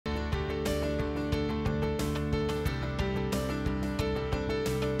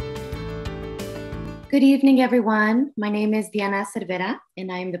Good evening, everyone. My name is Diana Cervera, and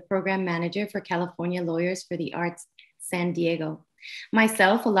I am the Program Manager for California Lawyers for the Arts San Diego.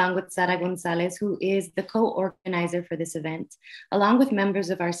 Myself, along with Sara Gonzalez, who is the co-organizer for this event, along with members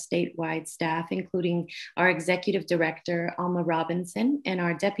of our statewide staff, including our Executive Director, Alma Robinson, and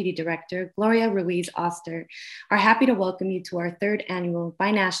our Deputy Director, Gloria Ruiz Oster, are happy to welcome you to our third annual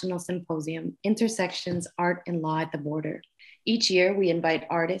binational symposium, Intersections, Art and Law at the Border. Each year, we invite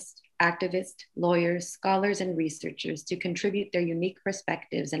artists, activists, lawyers, scholars, and researchers to contribute their unique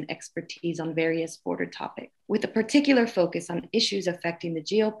perspectives and expertise on various border topics, with a particular focus on issues affecting the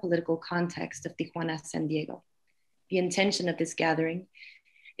geopolitical context of Tijuana San Diego. The intention of this gathering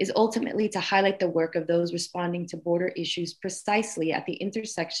is ultimately to highlight the work of those responding to border issues precisely at the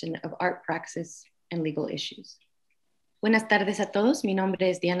intersection of art praxis and legal issues. Buenas tardes a todos. Mi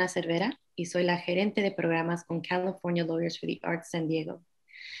nombre es Diana Cervera y soy la gerente de programas con California Lawyers for the Arts San Diego.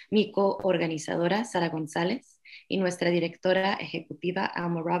 Mi co-organizadora, Sara González, y nuestra directora ejecutiva,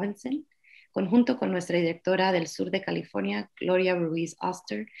 Alma Robinson, conjunto con nuestra directora del sur de California, Gloria Ruiz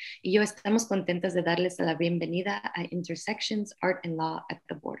Oster, y yo estamos contentas de darles la bienvenida a Intersections, Art and Law at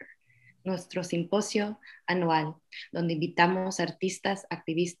the Border, nuestro simposio anual, donde invitamos artistas,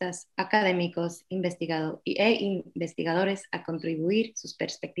 activistas, académicos, investigadores a contribuir sus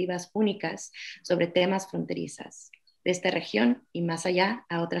perspectivas únicas sobre temas fronterizas de esta región y más allá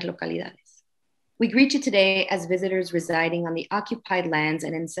a otras localidades. We greet you today as visitors residing on the occupied lands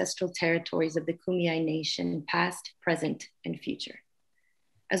and ancestral territories of the Kumeyaay Nation, past, present, and future.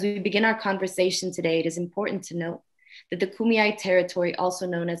 As we begin our conversation today, it is important to note that the Kumeyaay territory, also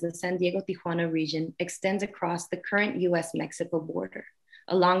known as the San Diego-Tijuana region, extends across the current US-Mexico border,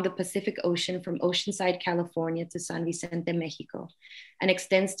 along the Pacific Ocean from Oceanside, California to San Vicente, Mexico, and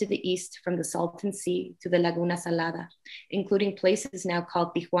extends to the east from the Salton Sea to the Laguna Salada, including places now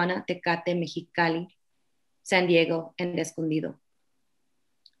called Tijuana, Tecate, Mexicali, San Diego, and Escondido.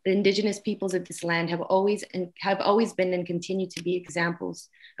 The indigenous peoples of this land have always been and continue to be examples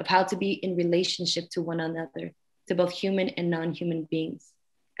of how to be in relationship to one another, to both human and non-human beings.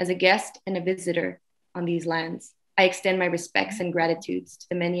 As a guest and a visitor on these lands, I extend my respects and gratitudes to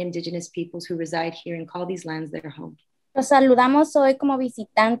the many indigenous peoples who reside here and call these lands their home. Los saludamos hoy como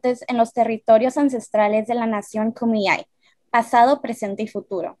visitantes en los territorios ancestrales de la nación Kumeyaay, pasado, presente y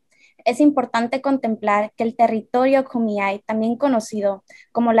futuro. Es importante contemplar que el territorio Kumeyaay, también conocido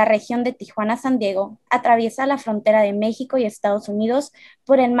como la región de Tijuana San Diego, atraviesa la frontera de México y Estados Unidos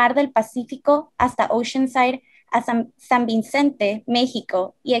por el mar del Pacífico hasta Oceanside, a San Vicente,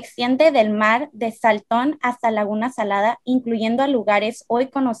 México, y extiende del mar de Saltón hasta Laguna Salada, incluyendo a lugares hoy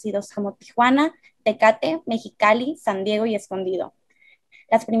conocidos como Tijuana, Tecate, Mexicali, San Diego y Escondido.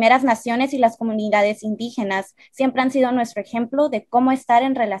 Las primeras naciones y las comunidades indígenas siempre han sido nuestro ejemplo de cómo estar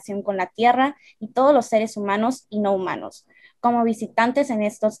en relación con la tierra y todos los seres humanos y no humanos. Como visitantes en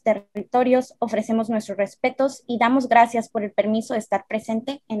estos territorios, ofrecemos nuestros respetos y damos gracias por el permiso de estar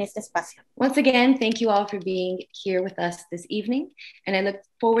presente en este espacio. Once again, thank you all for being here with us this evening, and I look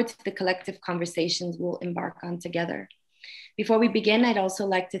forward to the collective conversations we'll embark on together. Before we begin, I'd also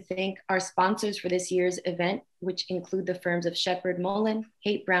like to thank our sponsors for this year's event, which include the firms of Shepard Mullen,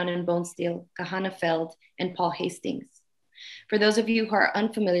 Haight Brown and Bonesteel, Kahana Feld, and Paul Hastings. For those of you who are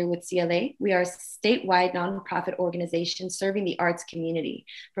unfamiliar with CLA, we are a statewide nonprofit organization serving the arts community,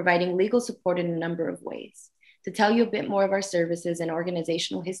 providing legal support in a number of ways. To tell you a bit more of our services and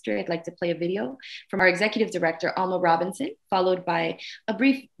organizational history, I'd like to play a video from our Executive Director, Alma Robinson, followed by a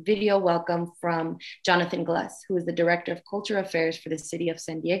brief video welcome from Jonathan Glass, who is the Director of Cultural Affairs for the City of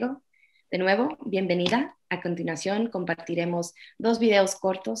San Diego. De nuevo, bienvenida. A continuación, compartiremos dos videos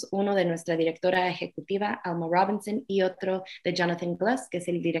cortos, uno de nuestra directora ejecutiva, Alma Robinson, y otro de Jonathan Glass, que es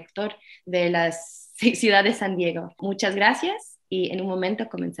el director de la ciudad de San Diego. Muchas gracias, y en un momento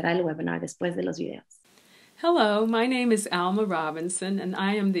comenzará el webinar después de los videos. Hello, my name is Alma Robinson, and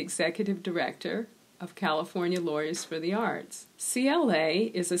I am the Executive Director of California Lawyers for the Arts.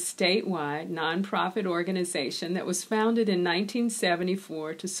 CLA is a statewide nonprofit organization that was founded in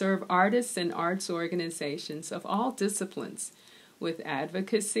 1974 to serve artists and arts organizations of all disciplines with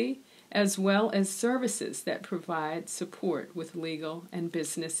advocacy as well as services that provide support with legal and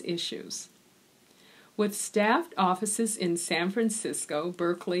business issues. With staffed offices in San Francisco,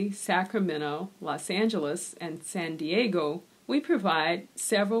 Berkeley, Sacramento, Los Angeles, and San Diego, we provide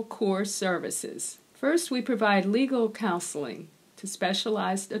several core services. First, we provide legal counseling to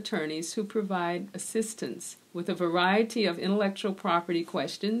specialized attorneys who provide assistance with a variety of intellectual property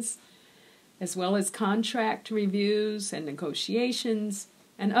questions, as well as contract reviews and negotiations,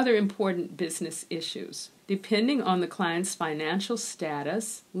 and other important business issues. Depending on the client's financial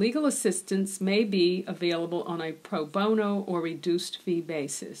status, legal assistance may be available on a pro bono or reduced fee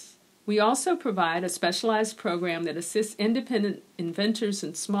basis. We also provide a specialized program that assists independent inventors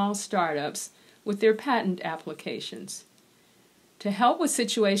and small startups with their patent applications. To help with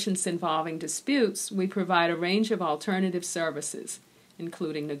situations involving disputes, we provide a range of alternative services,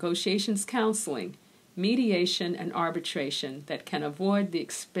 including negotiations counseling, mediation, and arbitration that can avoid the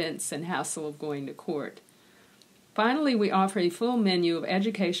expense and hassle of going to court. Finally, we offer a full menu of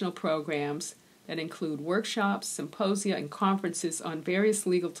educational programs that include workshops, symposia, and conferences on various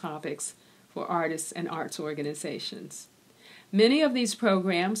legal topics for artists and arts organizations. Many of these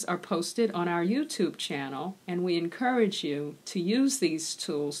programs are posted on our YouTube channel, and we encourage you to use these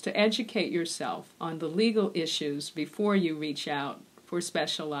tools to educate yourself on the legal issues before you reach out for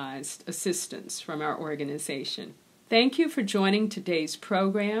specialized assistance from our organization. Thank you for joining today's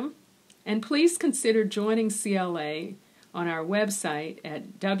program, and please consider joining CLA on our website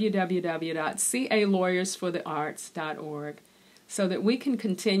at www.calawyersforthearts.org so that we can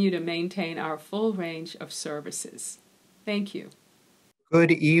continue to maintain our full range of services. Thank you.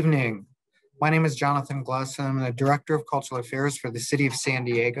 Good evening. My name is Jonathan Gluss, and I'm the Director of Cultural Affairs for the City of San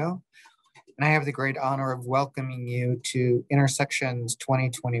Diego. And I have the great honor of welcoming you to Intersections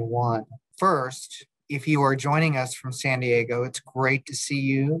 2021. First, if you are joining us from San Diego, it's great to see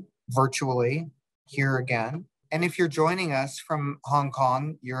you virtually here again. And if you're joining us from Hong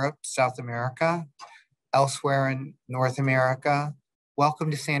Kong, Europe, South America, elsewhere in North America,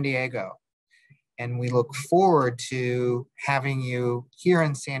 welcome to San Diego. And we look forward to having you here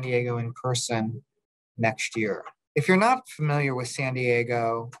in San Diego in person next year. If you're not familiar with San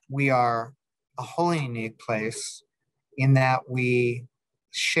Diego, we are a wholly unique place in that we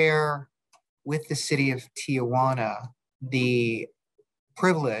share with the city of Tijuana the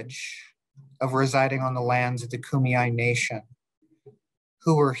privilege of residing on the lands of the Kumeyaay Nation,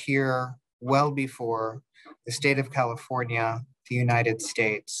 who were here well before the state of California, the United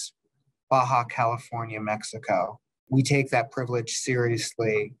States, Baja California, Mexico. We take that privilege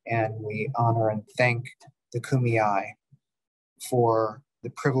seriously, and we honor and thank the Kumeyaay for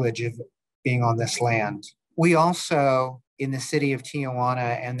the privilege of being on this land. We also, in the city of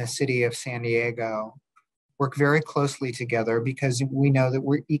Tijuana and the city of San Diego, work very closely together because we know that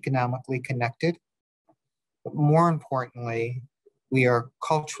we're economically connected, but more importantly, we are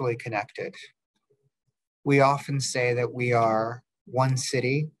culturally connected. We often say that we are one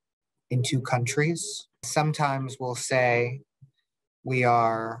city in two countries. Sometimes we'll say we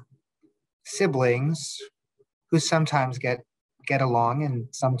are siblings who sometimes get along and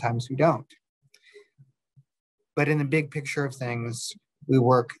sometimes we don't. But in the big picture of things, we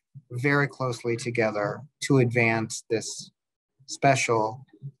work very closely together to advance this special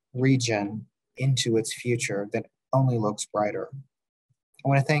region into its future that only looks brighter. I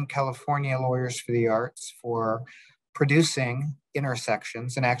want to thank California Lawyers for the Arts for producing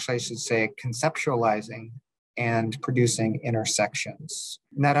Intersections, and actually I should say conceptualizing and producing Intersections.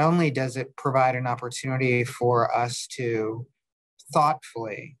 Not only does it provide an opportunity for us to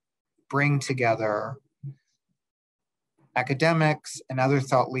thoughtfully bring together academics and other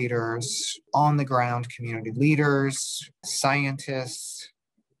thought leaders, on the ground community leaders, scientists,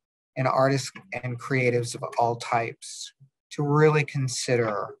 and artists and creatives of all types to really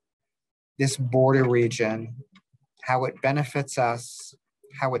consider this border region, how it benefits us,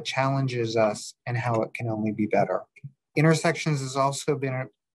 how it challenges us, and how it can only be better. Intersections has also been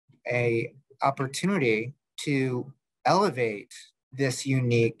an opportunity to elevate this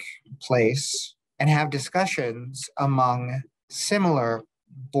unique place and have discussions among similar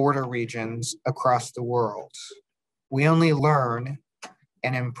border regions across the world. We only learn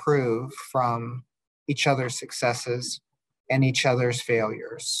and improve from each other's successes and each other's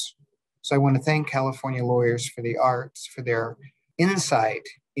failures. So I want to thank California Lawyers for the Arts for their insight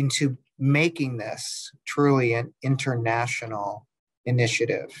into making this truly an international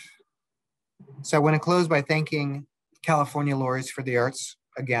initiative. So I want to close by thanking California Lawyers for the Arts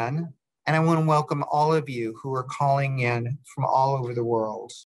again. And I want to welcome all of you who are calling in from all over the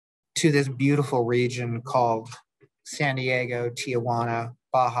world to this beautiful region called San Diego, Tijuana,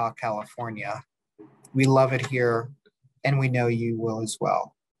 Baja California. We love it here, and we know you will as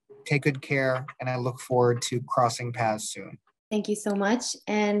well. Take good care, and I look forward to crossing paths soon. Thank you so much.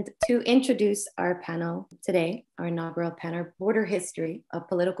 And to introduce our panel today, our inaugural panel, Border History, a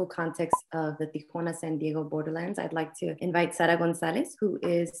Political Context of the Tijuana San Diego Borderlands, I'd like to invite Sara Gonzalez, who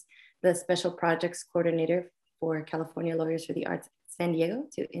is the Special Projects Coordinator for California Lawyers for the Arts San Diego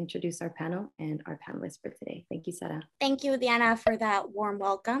to introduce our panel and our panelists for today. Thank you, Sara. Thank you, Diana, for that warm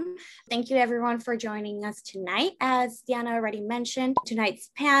welcome. Thank you, everyone, for joining us tonight. As Diana already mentioned, tonight's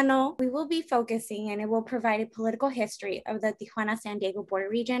panel, we will be focusing and it will provide a political history of the Tijuana San Diego border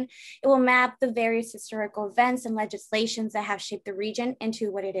region. It will map the various historical events and legislations that have shaped the region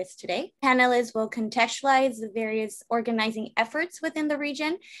into what it is today. Panelists will contextualize the various organizing efforts within the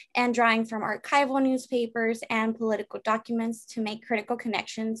region and drawing from archival newspapers and political documents to make critical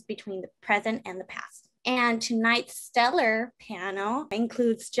connections between the present and the past. And tonight's stellar panel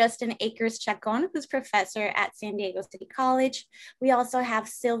includes Justin Akers Chacón, who's professor at San Diego City College. We also have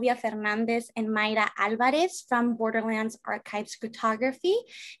Sylvia Fernández and Maira Álvarez from Borderlands Archives Cartography.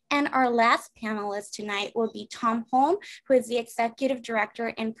 And our last panelist tonight will be Tom Holm, who is the Executive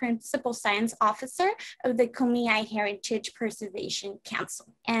Director and Principal Science Officer of the Kumeyaay Heritage Preservation Council.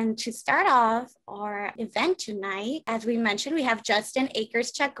 And to start off our event tonight, as we mentioned, we have Justin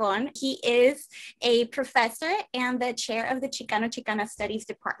Akers Chacón. He is a professor and the chair of the Chicano Studies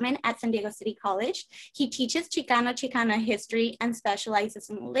Department at San Diego City College. He teaches Chicano history and specializes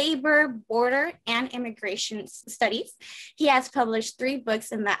in labor, border, and immigration studies. He has published 3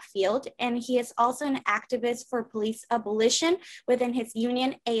 books in that field, and he is also an activist for police abolition within his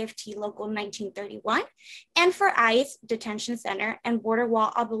union AFT Local 1931, and for ICE Detention Center and Border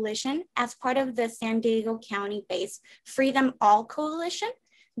Wall Abolition as part of the San Diego County-based Free Them All Coalition.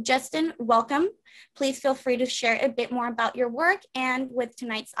 Justin, welcome. Please feel free to share a bit more about your work and with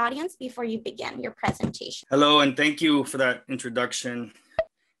tonight's audience before you begin your presentation. Hello, and thank you for that introduction.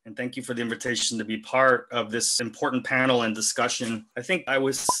 And thank you for the invitation to be part of this important panel and discussion. I think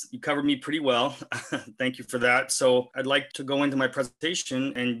you covered me pretty well. Thank you for that. So I'd like to go into my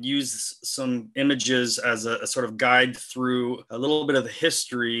presentation and use some images as a sort of guide through a little bit of the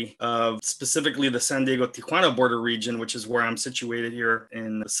history of specifically the San Diego-Tijuana border region, which is where I'm situated here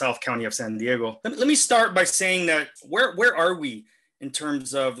in the South County of San Diego. Let me start by saying that where are we in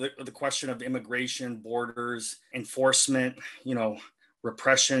terms of the question of immigration, borders, enforcement,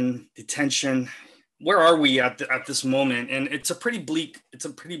 repression, detention? Where are we at this moment? And it's a pretty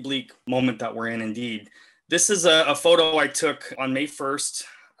bleak moment that we're in indeed. This is a photo I took on May 1st,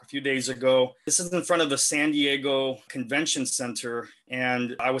 a few days ago. This is in front of the San Diego Convention Center.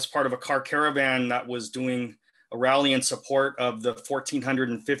 And I was part of a car caravan that was doing a rally in support of the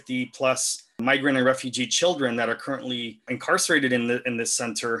 1,450 plus migrant and refugee children that are currently incarcerated in this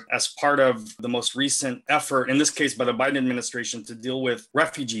center as part of the most recent effort, in this case by the Biden administration, to deal with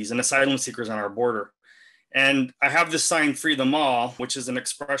refugees and asylum seekers on our border. And I have this sign, Free Them All, which is an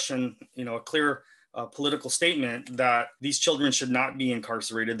expression, a clear political statement that these children should not be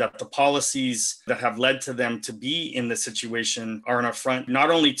incarcerated, that the policies that have led to them to be in this situation are an affront not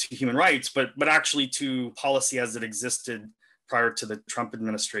only to human rights, but actually to policy as it existed prior to the Trump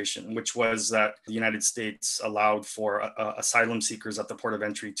administration, which was that the United States allowed for asylum seekers at the port of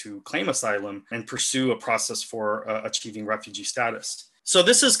entry to claim asylum and pursue a process for achieving refugee status. So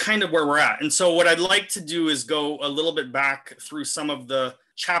this is kind of where we're at. And so what I'd like to do is go a little bit back through some of the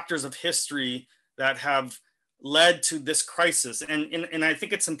chapters of history that have led to this crisis. And I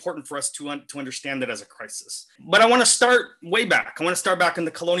think it's important for us to understand that as a crisis. But I want to start way back. I want to start back in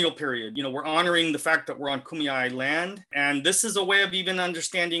the colonial period. We're honoring the fact that we're on Kumeyaay land. And this is a way of even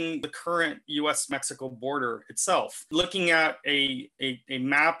understanding the current US-Mexico border itself. Looking at a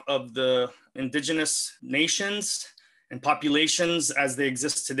map of the indigenous nations and populations as they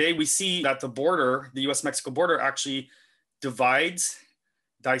exist today, we see that the border, the US-Mexico border, actually divides,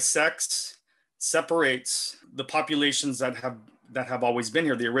 dissects, separates the populations that have always been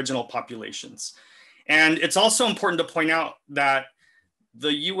here, the original populations. And it's also important to point out that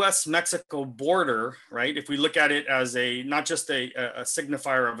the US-Mexico border, right, if we look at it as not just a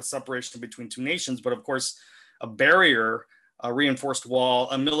signifier of a separation between two nations, but of course, a barrier, a reinforced wall,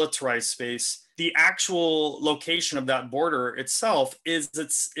 a militarized space, the actual location of that border itself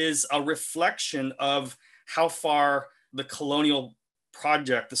is a reflection of how far the colonial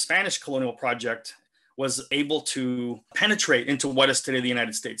project, the Spanish colonial project, was able to penetrate into what is today the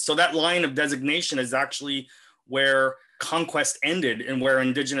United States. So that line of designation is actually where conquest ended and where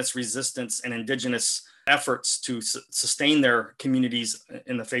indigenous resistance and indigenous efforts to sustain their communities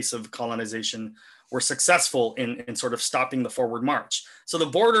in the face of colonization were successful in sort of stopping the forward march. So the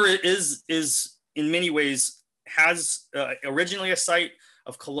border is in many ways has originally a site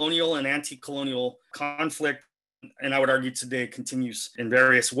of colonial and anti-colonial conflict, and I would argue today continues in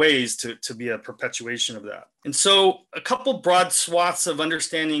various ways to be a perpetuation of that. And so a couple broad swaths of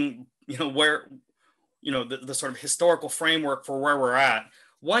understanding, where, the sort of historical framework for where we're at.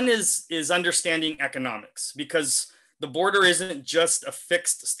 One is understanding economics, because the border isn't just a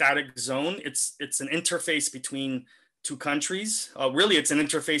fixed static zone. It's an interface between two countries. Really, it's an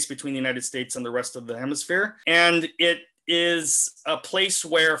interface between the United States and the rest of the hemisphere. And it is a place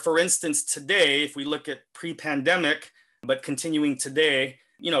where, for instance, today, if we look at pre-pandemic, but continuing today,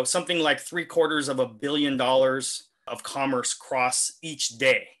 something like $750 million of commerce cross each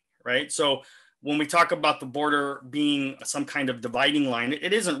day, right? So when we talk about the border being some kind of dividing line,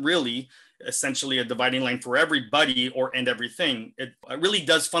 it isn't really essentially a dividing line for everybody and everything. It really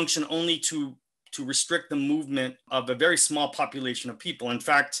does function only to restrict the movement of a very small population of people. In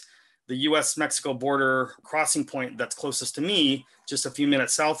fact, the US-Mexico border crossing point that's closest to me, just a few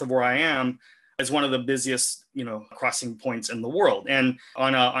minutes south of where I am, is one of the busiest, crossing points in the world. And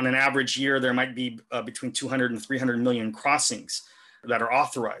on an average year, there might be between 200 and 300 million crossings that are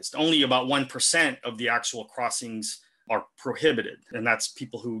authorized. Only about 1% of the actual crossings are prohibited. And that's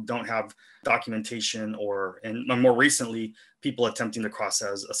people who don't have documentation and more recently, people attempting to cross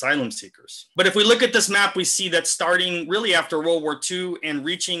as asylum seekers. But if we look at this map, we see that starting really after World War II and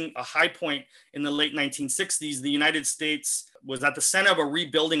reaching a high point in the late 1960s, the United States was at the center of a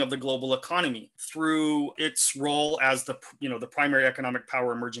rebuilding of the global economy through its role as the primary economic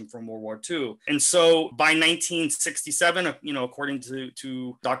power emerging from World War II. And so by 1967, according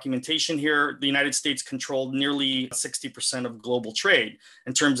to documentation here, the United States controlled nearly 60% of global trade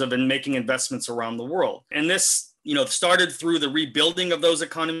in terms of making investments around the world. And this started through the rebuilding of those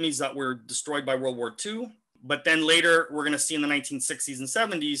economies that were destroyed by World War II. But then later, we're going to see in the 1960s and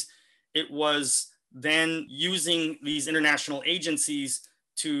 70s, it was then using these international agencies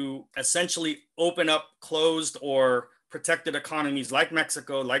to essentially open up closed or protected economies like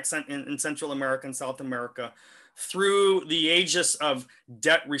Mexico, like in Central America and South America, through the aegis of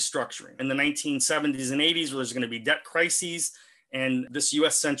debt restructuring. In the 1970s and 80s, where there's going to be debt crises, and this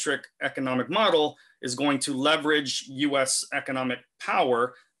US-centric economic model is going to leverage US economic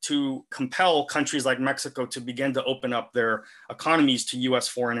power to compel countries like Mexico to begin to open up their economies to US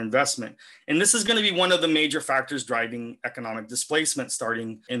foreign investment. And this is going to be one of the major factors driving economic displacement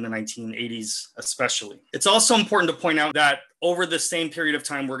starting in the 1980s, especially. It's also important to point out that over the same period of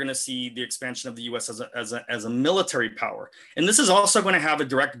time, we're going to see the expansion of the US as a military power. And this is also going to have a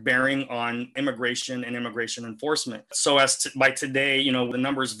direct bearing on immigration and immigration enforcement. So by today, the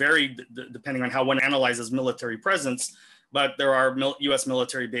numbers vary depending on how one analyzes military presence. But there are US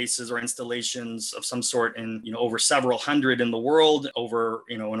military bases or installations of some sort in, over several hundred in the world,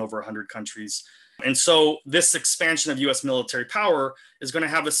 in over 100 countries. And so this expansion of US military power is going to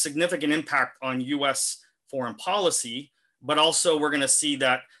have a significant impact on US foreign policy, but also we're going to see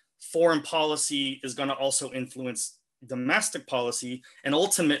that foreign policy is going to also influence domestic policy and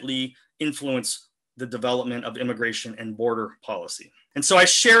ultimately influence the development of immigration and border policy. And so I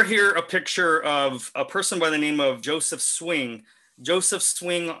share here a picture of a person by the name of Joseph Swing. Joseph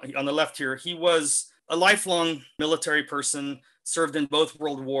Swing on the left here, he was a lifelong military person, served in both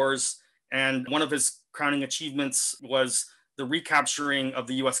world wars. And one of his crowning achievements was the recapturing of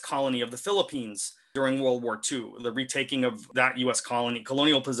the US colony of the Philippines during World War II, the retaking of that US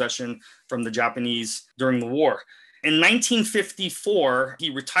colonial possession from the Japanese during the war. In 1954,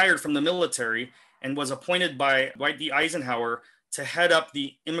 he retired from the military and was appointed by Dwight D. Eisenhower to head up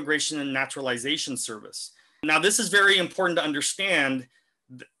the Immigration and Naturalization Service. Now, this is very important to understand.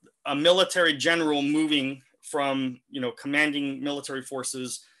 A military general moving from, commanding military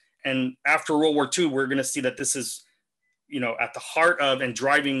forces, and after World War II, we're going to see that this is, at the heart of and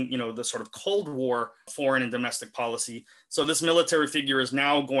driving, the sort of Cold War foreign and domestic policy. So this military figure is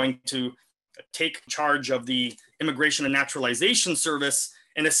now going to take charge of the Immigration and Naturalization Service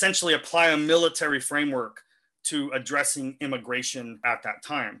and essentially apply a military framework to addressing immigration at that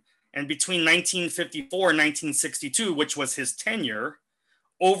time. And between 1954 and 1962, which was his tenure,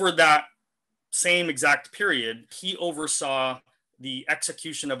 over that same exact period, he oversaw the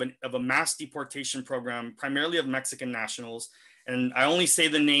execution of a mass deportation program, primarily of Mexican nationals. And I only say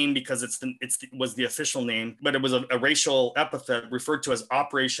the name because it was the official name, but it was a racial epithet referred to as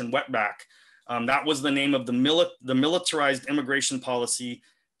Operation Wetback. That was the name of the militarized immigration policy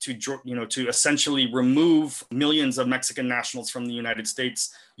to essentially remove millions of Mexican nationals from the United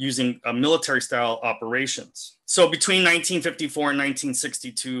States using military-style operations. So between 1954 and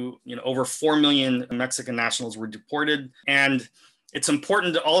 1962, over 4 million Mexican nationals were deported. And it's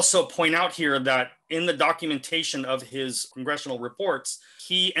important to also point out here that in the documentation of his congressional reports,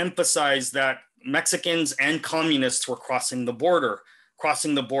 he emphasized that Mexicans and communists were crossing the border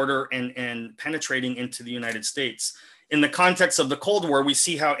and penetrating into the United States. In the context of the Cold War, we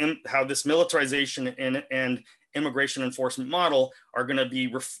see how this militarization and immigration enforcement model are going to be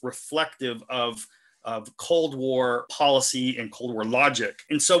reflective of of Cold War policy and Cold War logic.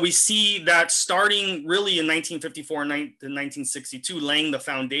 And so we see that starting really in 1954 and 1962, laying the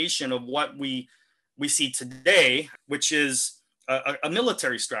foundation of what we see today, which is a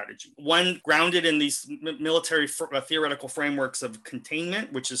military strategy, one grounded in these military theoretical frameworks of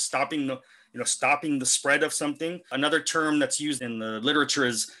containment, which is stopping the spread of something. Another term that's used in the literature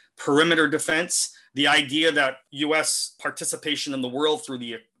is perimeter defense, the idea that U.S. participation in the world through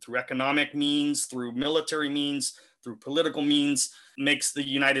economic means, through military means, through political means, makes the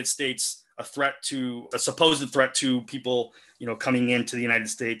United States a supposed threat to people, coming into the United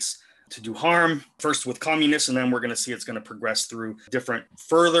States to do harm, first with communists, and then we're going to see it's going to progress through different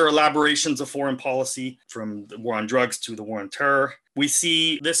further elaborations of foreign policy, from the war on drugs to the war on terror. We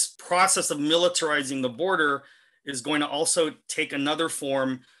see this process of militarizing the border is going to also take another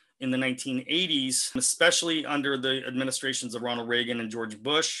form in the 1980s, especially under the administrations of Ronald Reagan and George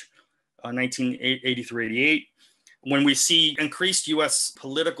Bush, 1983-88, when we see increased U.S.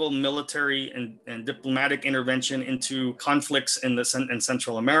 political, military, and diplomatic intervention into conflicts in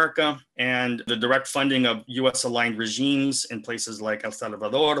Central America, and the direct funding of U.S.-aligned regimes in places like El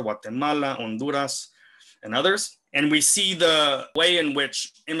Salvador, Guatemala, Honduras, and others. And we see the way in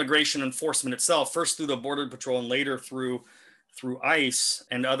which immigration enforcement itself, first through the Border Patrol and later through ICE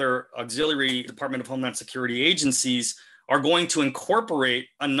and other auxiliary Department of Homeland Security agencies, are going to incorporate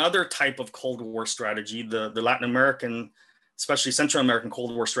another type of Cold War strategy, the Latin American, especially Central American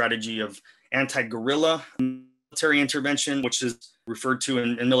Cold War strategy of anti-guerrilla military intervention, which is referred to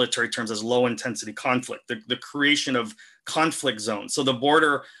in military terms as low intensity conflict, the creation of conflict zones. So the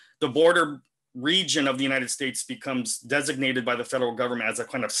border region of the United States becomes designated by the federal government as a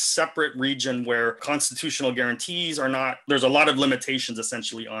kind of separate region where constitutional guarantees are not, there's a lot of limitations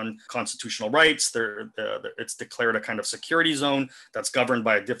essentially on constitutional rights. It's declared a kind of security zone that's governed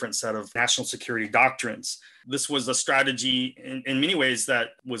by a different set of national security doctrines. This was a strategy in many ways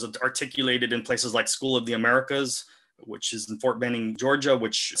that was articulated in places like School of the Americas, which is in Fort Benning, Georgia,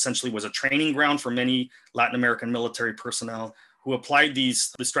 which essentially was a training ground for many Latin American military personnel who applied the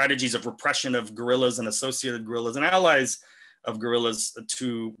strategies of repression of guerrillas and associated guerrillas and allies of guerrillas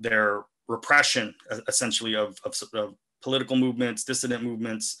to their repression, essentially, of political movements, dissident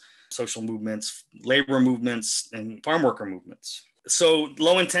movements, social movements, labor movements, and farm worker movements. So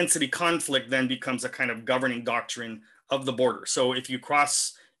low intensity conflict then becomes a kind of governing doctrine of the border. So if you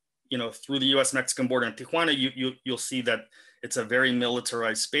cross, through the U.S.-Mexican border in Tijuana, you'll see that it's a very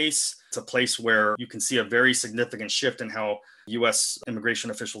militarized space. It's a place where you can see a very significant shift in how U.S. immigration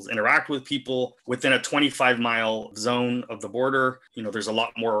officials interact with people within a 25-mile zone of the border.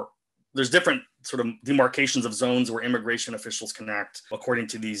 There's different sort of demarcations of zones where immigration officials can act according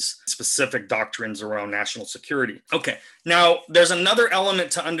to these specific doctrines around national security. Okay, now there's another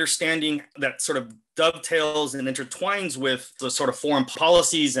element to understanding that sort of dovetails and intertwines with the sort of foreign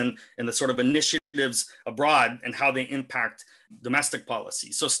policies and the sort of initiatives abroad and how they impact domestic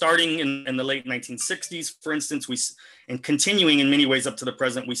policy. So starting in the late 1960s, for instance, and continuing in many ways up to the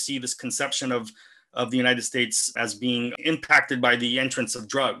present, we see this conception of the United States as being impacted by the entrance of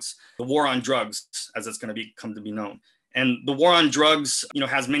drugs, the war on drugs, as it's going to come to be known. And the war on drugs,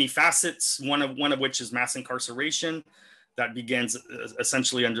 has many facets, one of which is mass incarceration that begins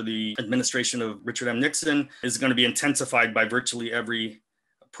essentially under the administration of Richard M. Nixon, is going to be intensified by virtually every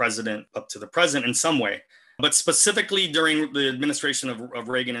president up to the present in some way. But specifically during the administration of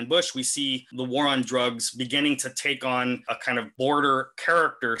Reagan and Bush, we see the war on drugs beginning to take on a kind of border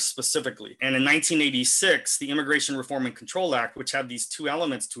character specifically. And in 1986, the Immigration Reform and Control Act, which had these two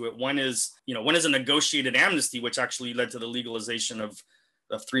elements to it, one is a negotiated amnesty, which actually led to the legalization of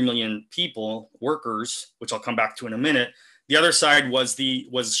 3 million people, workers, which I'll come back to in a minute. The other side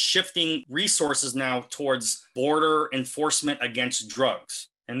was shifting resources now towards border enforcement against drugs.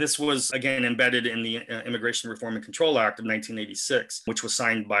 And this was, again, embedded in the Immigration Reform and Control Act of 1986, which was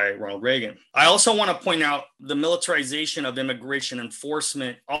signed by Ronald Reagan. I also want to point out the militarization of immigration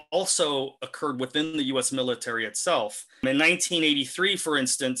enforcement also occurred within the U.S. military itself. In 1983, for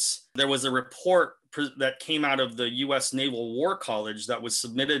instance, there was a report that came out of the U.S. Naval War College that was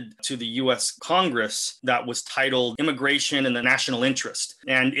submitted to the U.S. Congress that was titled Immigration and the National Interest.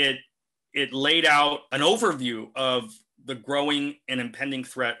 And it laid out an overview of the growing and impending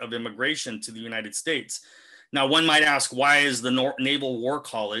threat of immigration to the United States. Now, one might ask, why is the Naval War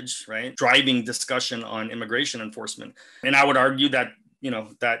College, right, driving discussion on immigration enforcement? And I would argue that,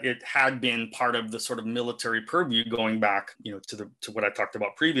 that it had been part of the sort of military purview going back, to what I talked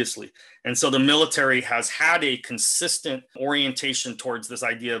about previously. And so the military has had a consistent orientation towards this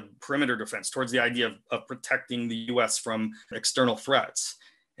idea of perimeter defense, towards the idea of protecting the U.S. from external threats.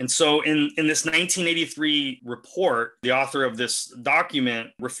 And so in this 1983 report, the author of this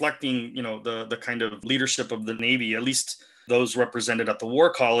document, reflecting, the kind of leadership of the Navy, at least those represented at the War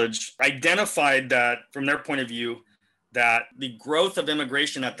College, identified that from their point of view, that the growth of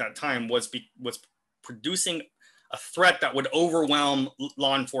immigration at that time was producing a threat that would overwhelm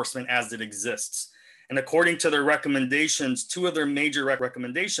law enforcement as it exists. And according to their recommendations, two of their major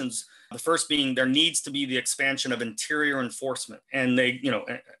recommendations, the first being there needs to be the expansion of interior enforcement. And they,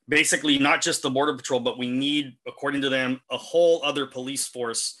 basically not just the Border Patrol, but we need, according to them, a whole other police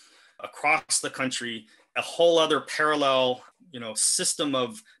force across the country, a whole other parallel, system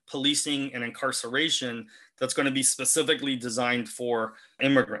of policing and incarceration that's going to be specifically designed for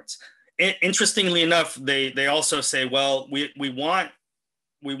immigrants. Interestingly enough, they also say, well, we want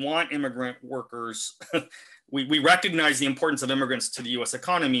immigrant workers. we recognize the importance of immigrants to the U.S.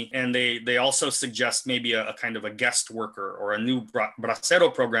 economy, and they also suggest maybe a kind of a guest worker or a new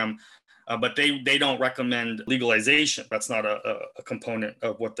bracero program, but they don't recommend legalization. That's not a component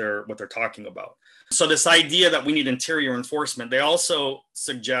of what they're talking about. So this idea that we need interior enforcement, they also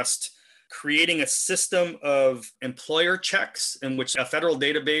suggest creating a system of employer checks in which a federal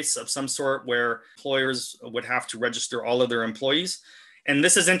database of some sort where employers would have to register all of their employees. And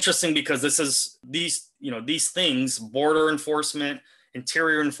this is interesting because these things, border enforcement,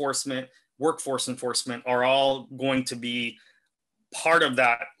 interior enforcement, workforce enforcement, are all going to be part of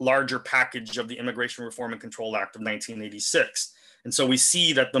that larger package of the Immigration Reform and Control Act of 1986. And so we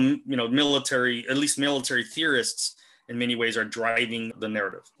see that the military, at least military theorists, in many ways are driving the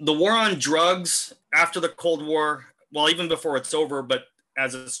narrative. The war on drugs after the Cold War, well, even before it's over, but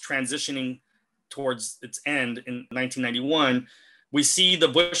as it's transitioning towards its end in 1991, we see the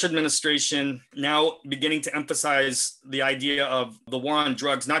Bush administration now beginning to emphasize the idea of the war on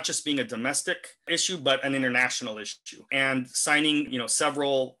drugs not just being a domestic issue, but an international issue, and signing,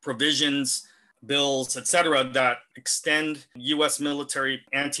 several provisions, bills, et cetera, that extend U.S. military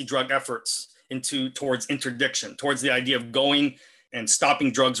anti-drug efforts towards interdiction, towards the idea of going and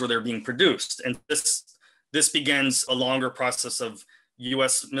stopping drugs where they're being produced. And this begins a longer process of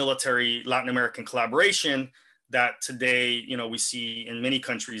U.S. military Latin American collaboration that today, we see in many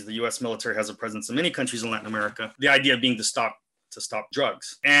countries. The U.S. military has a presence in many countries in Latin America. The idea being to stop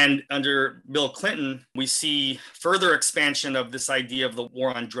drugs. And under Bill Clinton, we see further expansion of this idea of the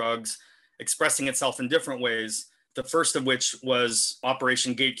war on drugs expressing itself in different ways, the first of which was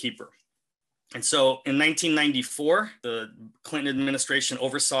Operation Gatekeeper. And so in 1994, the Clinton administration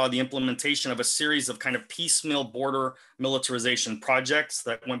oversaw the implementation of a series of kind of piecemeal border militarization projects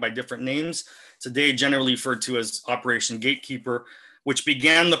that went by different names, today generally referred to as Operation Gatekeeper, which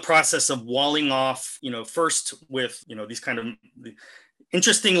began the process of walling off, first with, these kind of,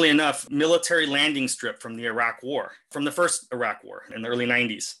 interestingly enough, military landing strip from the from the first Iraq War in the early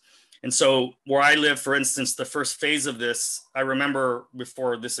 90s. And so where I live, for instance, the first phase of this, I remember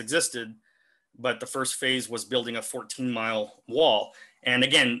before this existed, but the first phase was building a 14-mile wall. And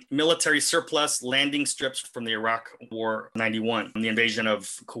again, military surplus landing strips from the Iraq War 91, the invasion of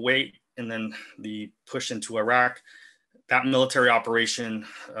Kuwait, and then the push into Iraq. That military operation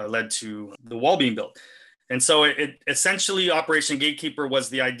led to the wall being built. And so it essentially, Operation Gatekeeper was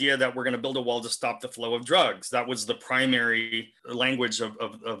the idea that we're going to build a wall to stop the flow of drugs. That was the primary language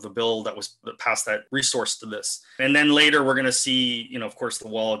of the bill that passed, that resource to this. And then later we're going to see, of course, the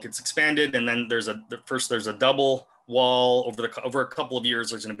wall gets expanded. And then there's a double wall over a couple of years.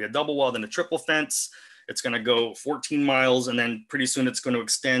 There's going to be a double wall, then a triple fence. It's going to go 14 miles. And then pretty soon it's going to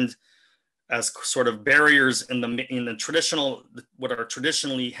extend as sort of barriers in the traditional, what are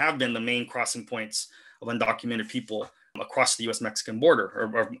traditionally have been the main crossing points of undocumented people across the US-Mexican border,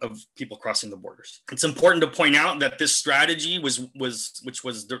 or of people crossing the borders. It's important to point out that this strategy which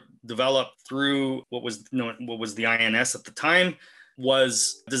was developed through what was the INS at the time,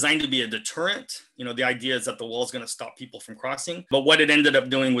 was designed to be a deterrent. The idea is that the wall is going to stop people from crossing. But what it ended up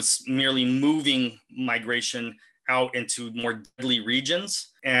doing was merely moving migration out into more deadly regions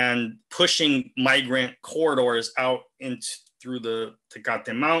and pushing migrant corridors out through the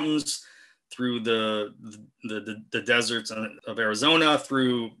Tecate Mountains, through the deserts of Arizona,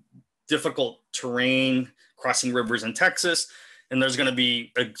 through difficult terrain, crossing rivers in Texas. And there's going to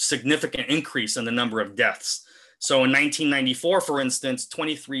be a significant increase in the number of deaths. So in 1994, for instance,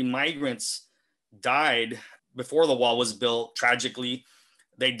 23 migrants died before the wall was built. Tragically,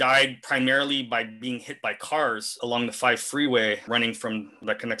 they died primarily by being hit by cars along the 5 freeway running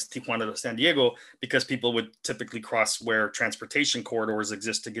that connects Tijuana to San Diego, because people would typically cross where transportation corridors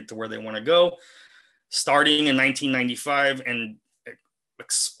exist to get to where they want to go. Starting in 1995 and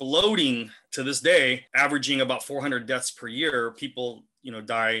exploding to this day, averaging about 400 deaths per year, people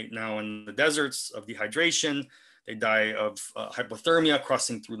die now in the deserts of dehydration. They die of hypothermia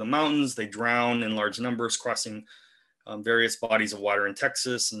crossing through the mountains. They drown in large numbers crossing various bodies of water in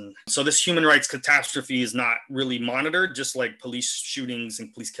Texas. And so this human rights catastrophe is not really monitored, just like police shootings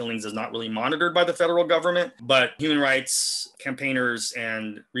and police killings is not really monitored by the federal government. But human rights campaigners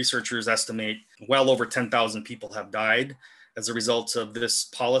and researchers estimate well over 10,000 people have died as a result of this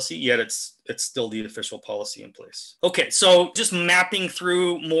policy, yet it's still the official policy in place. Okay, so just mapping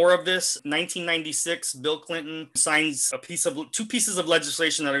through more of this, 1996, Bill Clinton signs two pieces of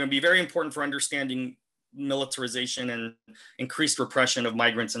legislation that are going to be very important for understanding militarization and increased repression of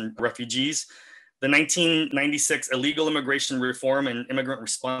migrants and refugees. The 1996 Illegal Immigration Reform and Immigrant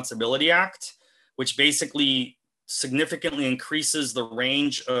Responsibility Act, which basically significantly increases the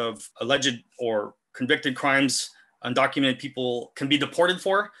range of alleged or convicted crimes undocumented people can be deported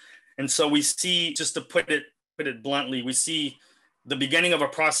for. And so we see, just to put it bluntly, we see the beginning of a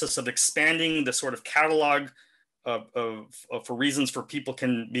process of expanding the sort of catalog for reasons for people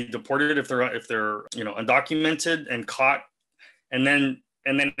can be deported if they're undocumented and caught, and then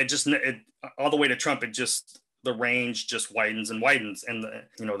it all the way to Trump, the range just widens and widens, and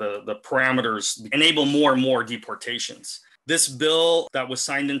the parameters enable more and more deportations. This bill that was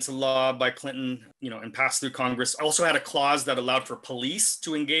signed into law by Clinton, and passed through Congress also had a clause that allowed for police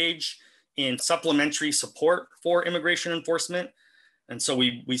to engage in supplementary support for immigration enforcement. And so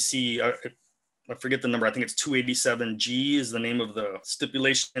we see, I forget the number, I think it's 287G is the name of the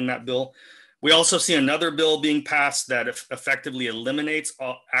stipulation in that bill. We also see another bill being passed that effectively eliminates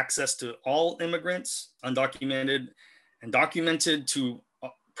access to all immigrants, undocumented and documented, to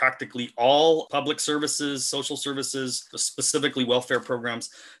practically all public services, social services, specifically welfare programs.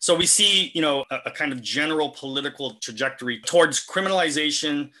 So we see, a kind of general political trajectory towards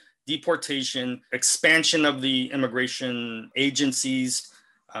criminalization, deportation, expansion of the immigration agencies,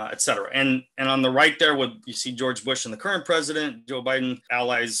 et cetera. And on the right there, you see George Bush and the current president, Joe Biden,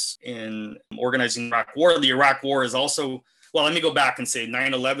 allies in organizing the Iraq War. The Iraq War is also, well, let me go back and say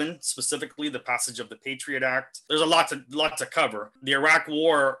 9/11, specifically the passage of the Patriot Act. There's a lot to cover. The Iraq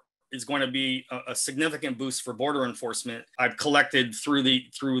War is going to be a significant boost for border enforcement. I've collected through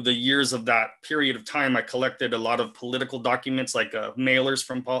the years of that period of time, I collected a lot of political documents, like mailers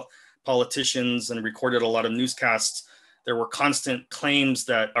from politicians, and recorded a lot of newscasts. There were constant claims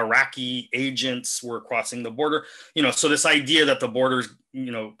that Iraqi agents were crossing the border. So this idea that the border is,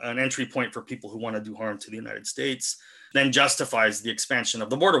 an entry point for people who want to do harm to the United States, then justifies the expansion of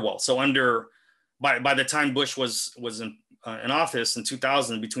the border wall. So by the time Bush was in office in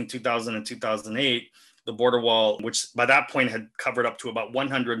 2000, between 2000 and 2008, the border wall, which by that point had covered up to about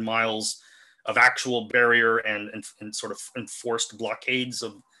 100 miles of actual barrier and sort of enforced blockades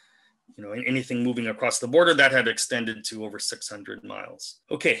of anything moving across the border, that had extended to over 600 miles.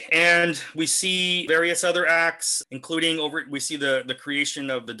 Okay, and we see various other acts, including we see the creation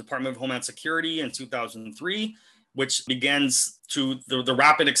of the Department of Homeland Security in 2003, which begins to the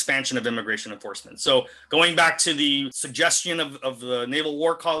rapid expansion of immigration enforcement. So going back to the suggestion of the Naval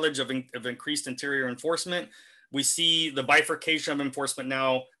War College of increased interior enforcement, we see the bifurcation of enforcement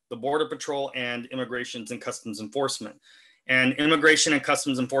now, the Border Patrol and Immigrations and Customs Enforcement. And immigration and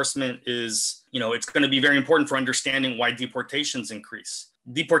customs enforcement is, it's going to be very important for understanding why deportations increase.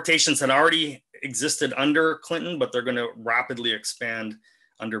 Deportations had already existed under Clinton, but they're going to rapidly expand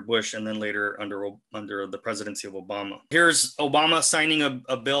under Bush and then later under the presidency of Obama. Here's Obama signing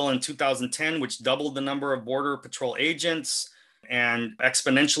a bill in 2010, which doubled the number of Border Patrol agents and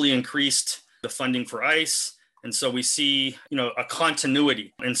exponentially increased the funding for ICE. And so we see, a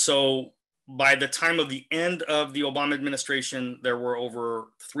continuity. And so by the time of the end of the Obama administration, there were over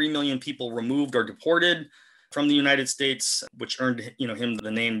 3 million people removed or deported from the United States, which earned him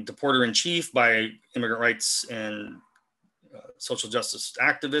the name Deporter in Chief by immigrant rights and social justice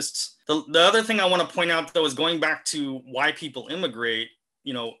activists. The other thing I want to point out, though, is going back to why people immigrate,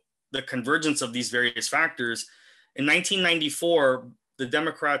 the convergence of these various factors. In 1994, the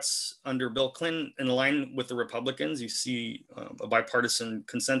Democrats under Bill Clinton, in line with the Republicans, you see a bipartisan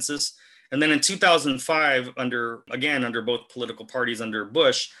consensus. And then in 2005, under both political parties under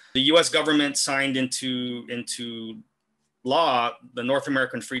Bush, the US government signed into law the North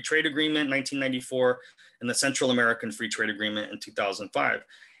American Free Trade Agreement in 1994 and the Central American Free Trade Agreement in 2005.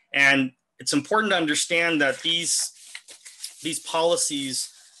 And it's important to understand that these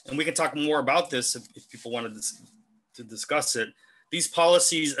policies, and we can talk more about this if people wanted to discuss it, these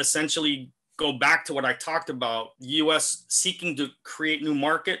policies essentially go back to what I talked about, US seeking to create new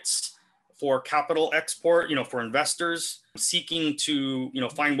markets for capital export, for investors seeking to,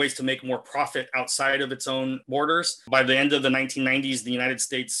 find ways to make more profit outside of its own borders. By the end of the 1990s, the United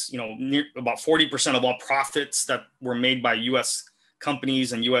States, about 40% of all profits that were made by US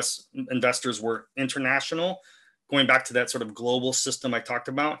companies and US investors were international, going back to that sort of global system I talked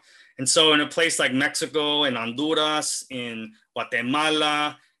about. And so in a place like Mexico and Honduras, in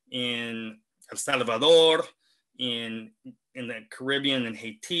Guatemala, in El Salvador, in the Caribbean and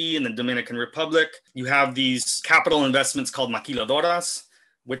Haiti and the Dominican Republic, you have these capital investments called maquiladoras,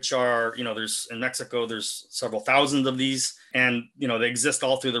 which are, there's in Mexico, there's several thousand of these, and, they exist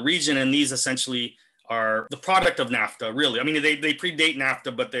all through the region. And these essentially are the product of NAFTA, really. I mean, they predate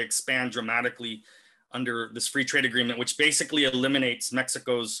NAFTA, but they expand dramatically under this free trade agreement, which basically eliminates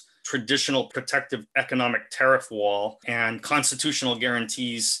Mexico's traditional protective economic tariff wall and constitutional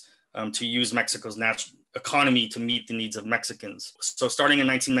guarantees to use Mexico's natural economy to meet the needs of Mexicans. So starting in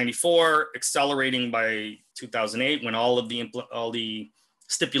 1994, accelerating by 2008, when all the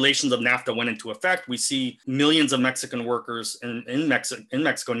stipulations of NAFTA went into effect, we see millions of Mexican workers in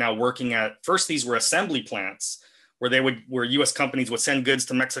Mexico now working at, first these were assembly plants where US companies would send goods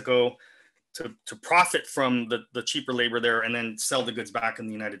to Mexico to profit from the cheaper labor there and then sell the goods back in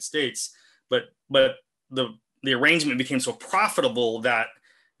the United States. But the arrangement became so profitable that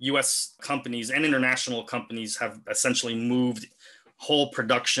US companies and international companies have essentially moved whole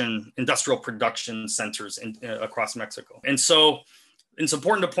industrial production centers across Mexico. And so it's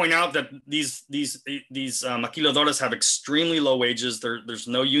important to point out that these maquiladoras have extremely low wages. There's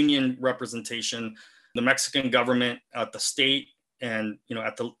no union representation. The Mexican government at the state and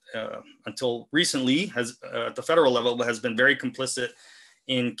until recently at the federal level has been very complicit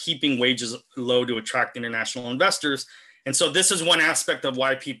in keeping wages low to attract international investors. And so this is one aspect of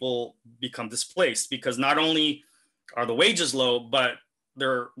why people become displaced, because not only are the wages low, but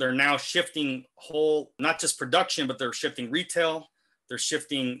they're now shifting not just production, but they're shifting retail. They're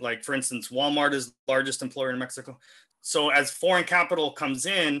shifting, like, for instance, Walmart is the largest employer in Mexico. So as foreign capital comes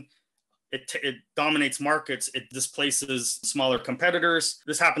in, it dominates markets. It displaces smaller competitors.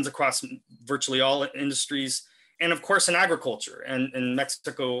 This happens across virtually all industries. And of course, in agriculture. And in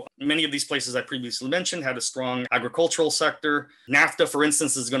Mexico, many of these places I previously mentioned had a strong agricultural sector. NAFTA, for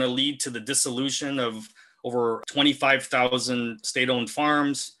instance, is going to lead to the dissolution of over 25,000 state-owned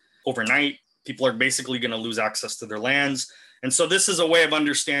farms overnight. People are basically going to lose access to their lands. And so this is a way of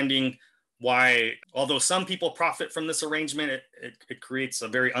understanding why, although some people profit from this arrangement, it creates a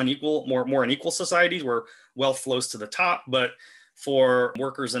very unequal, more unequal society where wealth flows to the top. But for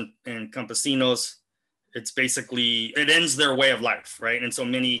workers and campesinos, it ends their way of life, right? And so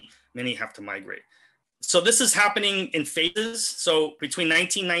many have to migrate. So this is happening in phases. So between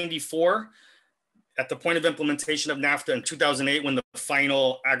 1994, at the point of implementation of NAFTA, in 2008, when the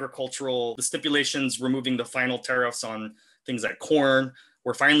final the stipulations removing the final tariffs on things like corn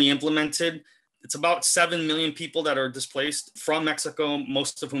were finally implemented, it's about 7 million people that are displaced from Mexico,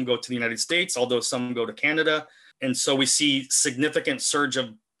 most of whom go to the United States, although some go to Canada. And so we see significant surge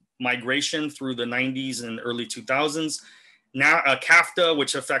of migration through the 90s and early 2000s. Now, CAFTA,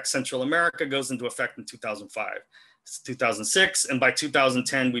 which affects Central America, goes into effect in 2005. It's 2006, and by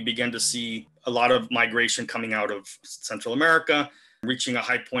 2010, we began to see a lot of migration coming out of Central America, reaching a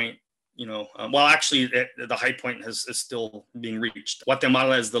high point. The high point is still being reached.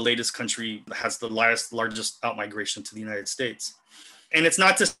 Guatemala is the latest country that has the largest outmigration to the United States. And it's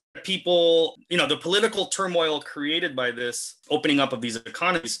not just people, the political turmoil created by this opening up of these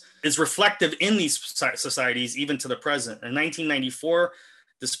economies is reflective in these societies, even to the present. In 1994,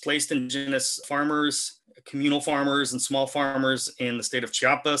 displaced indigenous farmers, communal farmers, and small farmers in the state of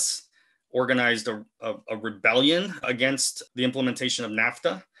Chiapas organized a rebellion against the implementation of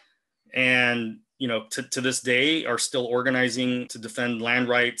NAFTA. And, to this day are still organizing to defend land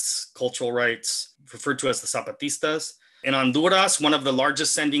rights, cultural rights, referred to as the Zapatistas. In Honduras, one of the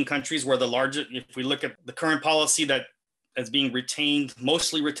largest sending countries, if we look at the current policy that is being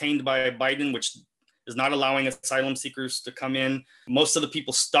mostly retained by Biden, which is not allowing asylum seekers to come in. Most of the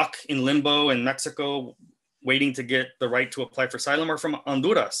people stuck in limbo in Mexico, waiting to get the right to apply for asylum, are from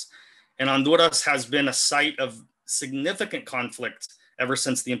Honduras. And Honduras has been a site of significant conflict ever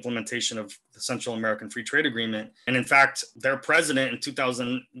since the implementation of the Central American Free Trade Agreement. And in fact, their president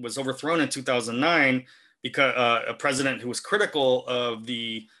was overthrown in 2009 because a president who was critical of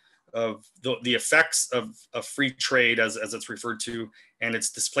the effects of free trade, as it's referred to, and its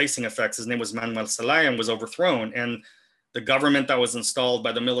displacing effects. His name was Manuel Zelaya, and was overthrown. And the government that was installed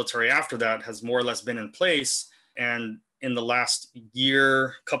by the military after that has more or less been in place. And in the last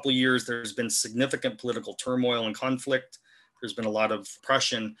couple of years, there's been significant political turmoil and conflict. There's been a lot of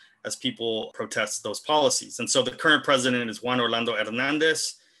oppression. as people protest those policies. And so the current president is Juan Orlando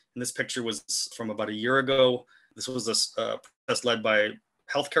Hernández. And this picture was from about a year ago. This was a protest led by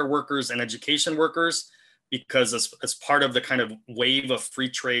healthcare workers and education workers, because as part of the kind of wave of free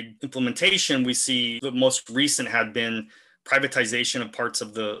trade implementation, we see the most recent had been privatization of parts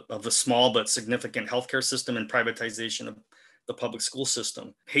of the small but significant healthcare system and privatization of the public school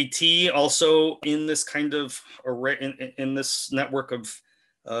system. Haiti also in this kind of array, in this network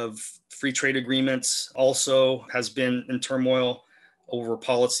of free trade agreements, also has been in turmoil over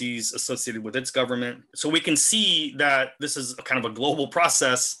policies associated with its government. So we can see that this is a kind of a global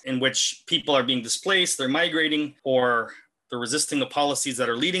process in which people are being displaced, they're migrating, or they're resisting the policies that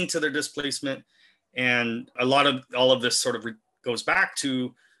are leading to their displacement. And all of this sort of goes back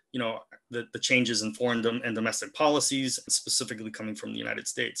to, the changes in foreign and domestic policies, specifically coming from the United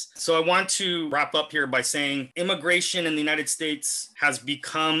States. So I want to wrap up here by saying immigration in the United States has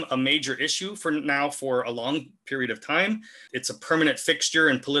become a major issue for a long period of time. It's a permanent fixture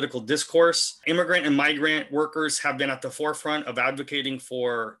in political discourse. Immigrant and migrant workers have been at the forefront of advocating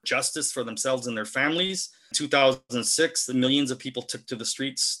for justice for themselves and their families. In 2006, the millions of people took to the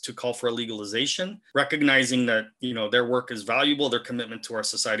streets to call for a legalization, recognizing that, their work is valuable, their commitment to our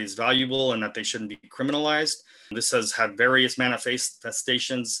society is valuable, and that they shouldn't be criminalized. This has had various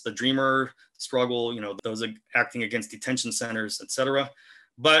manifestations, the Dreamer struggle, those acting against detention centers, etc.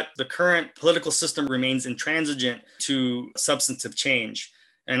 But the current political system remains intransigent to substantive change.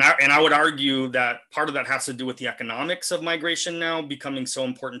 And I would argue that part of that has to do with the economics of migration now becoming so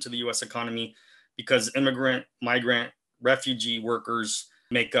important to the US economy, because immigrant, migrant, refugee workers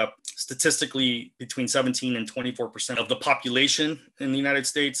make up statistically between 17 and 24% of the population in the United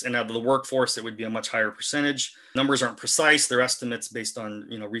States, and out of the workforce, it would be a much higher percentage. Numbers aren't precise. They're estimates based on,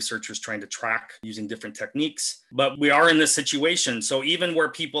 researchers trying to track using different techniques. But we are in this situation. So even where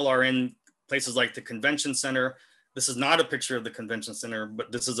people are in places like the convention center, this is not a picture of the convention center,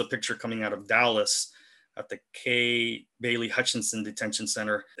 but this is a picture coming out of Dallas at the K. Bailey Hutchinson Detention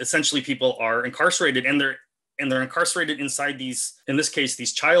Center. Essentially, people are incarcerated, and they're incarcerated inside these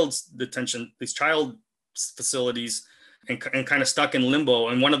child facilities, and kind of stuck in limbo.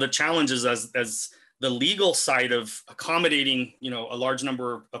 And one of the challenges as the legal side of accommodating, a large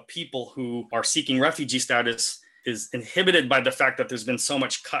number of people who are seeking refugee status is inhibited by the fact that there's been so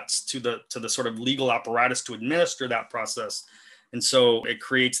much cuts to the sort of legal apparatus to administer that process. And so it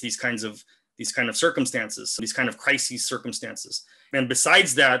creates these kind of circumstances, these kind of crisis circumstances. And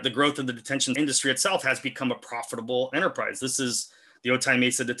besides that, the growth of the detention industry itself has become a profitable enterprise. This is the Otay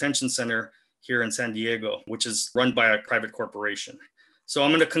Mesa Detention Center here in San Diego, which is run by a private corporation. So I'm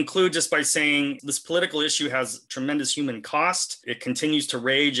going to conclude just by saying this political issue has tremendous human cost. It continues to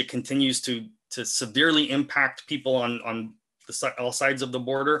rage. It continues to severely impact people on all sides of the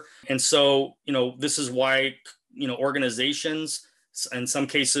border. And so, this is why, organizations, in some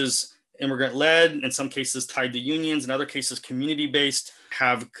cases, immigrant-led, in some cases tied to unions, in other cases community-based,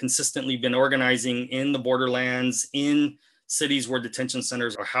 have consistently been organizing in the borderlands, in cities where detention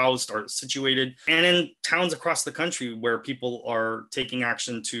centers are housed or situated, and in towns across the country where people are taking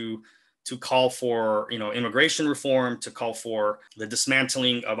action to call for immigration reform, to call for the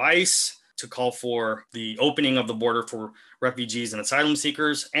dismantling of ICE, to call for the opening of the border for refugees and asylum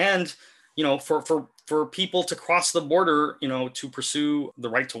seekers, and for people to cross the border, to pursue the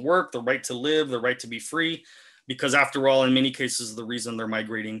right to work, the right to live, the right to be free, because after all, in many cases, the reason they're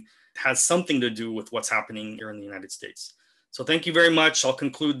migrating has something to do with what's happening here in the United States. So thank you very much. I'll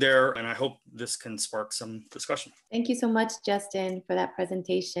conclude there, and I hope this can spark some discussion. Thank you so much, Justin, for that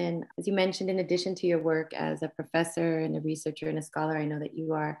presentation. As you mentioned, in addition to your work as a professor and a researcher and a scholar, I know that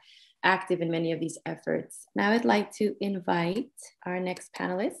you are active in many of these efforts. Now I'd like to invite our next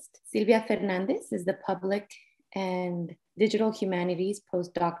panelist. Sylvia Fernández is the Public and Digital Humanities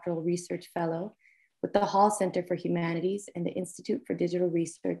Postdoctoral Research Fellow with the Hall Center for Humanities and the Institute for Digital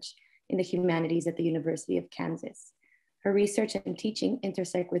Research in the Humanities at the University of Kansas. Her research and teaching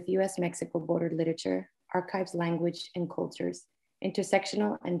intersect with US-Mexico border literature, archives, language, and cultures,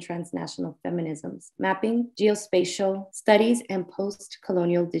 intersectional and transnational feminisms, mapping, geospatial studies, and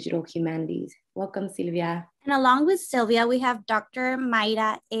post-colonial digital humanities. Welcome, Sylvia. And along with Sylvia, we have Dr.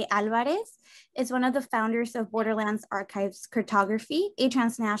 Maira Álvarez, is one of the founders of Borderlands Archives Cartography, a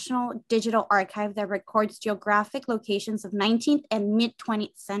transnational digital archive that records geographic locations of 19th and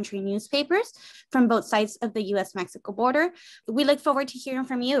mid-20th century newspapers from both sides of the US-Mexico border. We look forward to hearing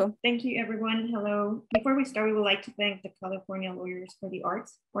from you. Thank you, everyone. Hello. Before we start, we would like to thank the California Lawyers for the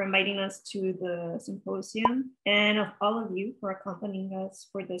Arts for inviting us to the symposium, and of all of you for accompanying us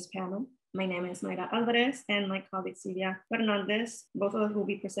for this panel. My name is Maira Álvarez, and my colleague Sylvia Fernández. Both of us will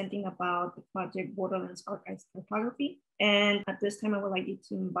be presenting about the project Borderlands Archives Cartography. And at this time, I would like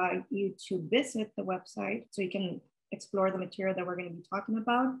to invite you to visit the website so you can explore the material that we're going to be talking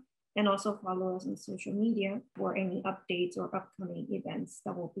about, and also follow us on social media for any updates or upcoming events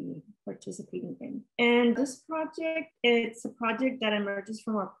that we'll be participating in. And this project, it's a project that emerges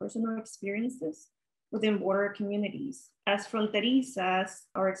from our personal experiences within border communities. As fronterizas,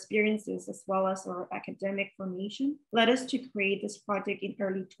 our experiences as well as our academic formation led us to create this project in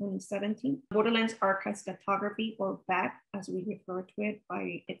early 2017. Borderlands Archives Cartography, or BAC, as we refer to it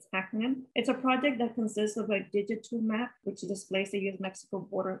by its acronym. It's a project that consists of a digital map, which displays the US-Mexico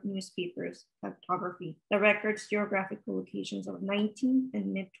border newspapers cartography, the records geographical locations of 19th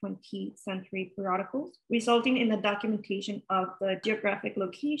and mid-20th century periodicals, resulting in the documentation of the geographic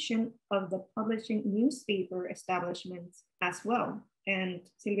location of the publishing newspaper establishments as well. And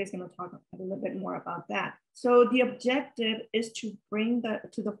Sylvia is going to talk a little bit more about that. So the objective is to bring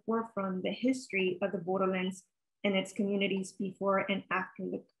to the forefront the history of the borderlands and its communities before and after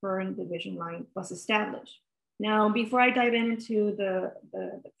the current division line was established. Now, before I dive into the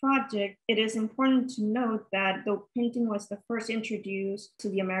project, it is important to note that though printing was the first introduced to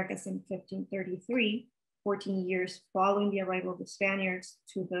the Americas in 1533, 14 years following the arrival of the Spaniards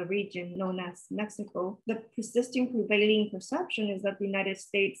to the region known as Mexico, the persisting prevailing perception is that the United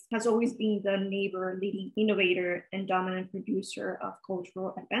States has always been the neighbor, leading innovator, and dominant producer of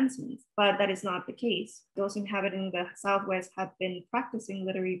cultural advancements. But that is not the case. Those inhabiting the Southwest have been practicing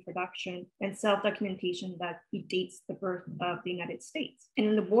literary production and self-documentation that predates the birth of the United States. And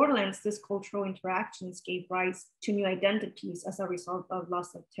in the borderlands, these cultural interactions gave rise to new identities as a result of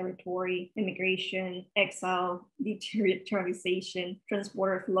loss of territory, immigration, exile, deterioration,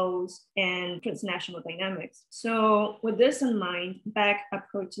 transborder flows, and transnational dynamics. So with this in mind, Beck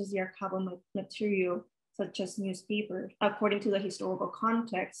approaches the archival material, such as newspapers, according to the historical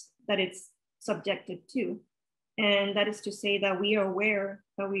context that it's subjected to. And that is to say that we are aware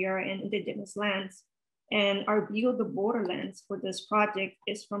that we are in indigenous lands, and our view of the borderlands for this project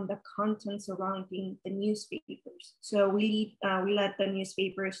is from the content surrounding the newspapers. So we let the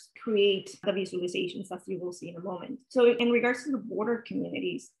newspapers create the visualizations, as you will see in a moment. So in regards to the border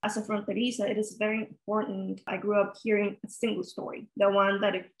communities, as a fronteriza, it is very important. I grew up hearing a single story, the one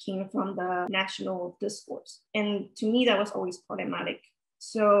that it came from the national discourse. And to me, that was always problematic.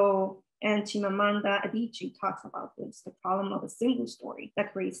 And Chimamanda Adichie talks about this, the problem of a single story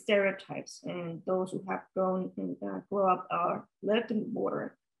that creates stereotypes, and those who have grown and grow up or lived in the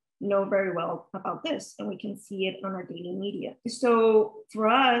border know very well about this, and we can see it on our daily media. So for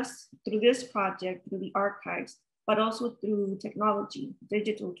us, through this project, through the archives, but also through technology,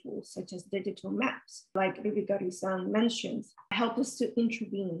 digital tools such as digital maps, like Rivigari-san mentions, help us to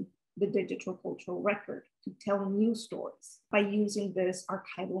intervene the digital cultural record to tell new stories by using this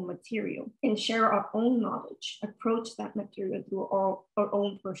archival material and share our own knowledge, approach that material through our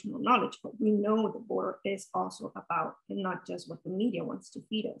own personal knowledge. But we know the border is also about, and not just what the media wants to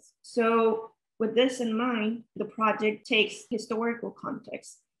feed us. So with this in mind, the project takes historical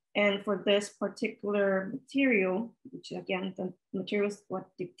context. And for this particular material, which again, the material is what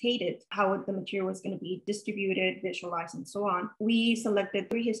dictated how the material was going to be distributed, visualized, and so on, we selected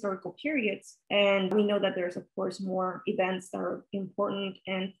 3 historical periods. And we know that there's, of course, more events that are important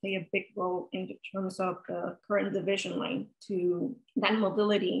and play a big role in terms of the current division line to that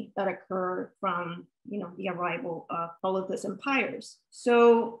mobility that occurred from the arrival of all of these empires.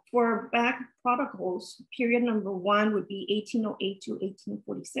 So for back protocols, period number 1 would be 1808 to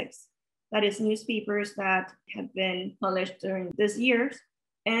 1846. That is newspapers that have been published during these years.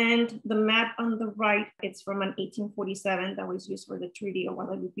 And the map on the right, it's from an 1847 that was used for the Treaty of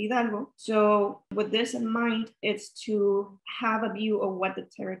Guadalupe Hidalgo. So with this in mind, it's to have a view of what the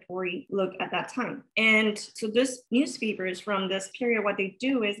territory looked at that time. And so these newspapers from this period, what they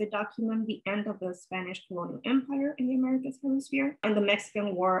do is they document the end of the Spanish colonial empire in the Americas hemisphere and the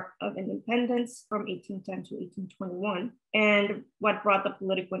Mexican War of Independence from 1810 to 1821, and what brought the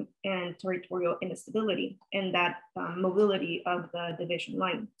political and territorial instability and that mobility of the division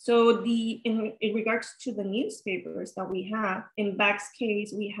line. So in regards to the newspapers that we have, in Beck's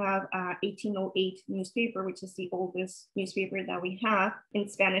case, we have 1808 newspaper, which is the oldest newspaper that we have in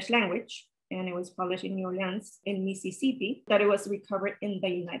Spanish language. And it was published in New Orleans in Mississippi, that it was recovered in the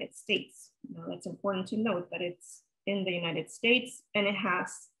United States. Now, that's important to note that it's in the United States and it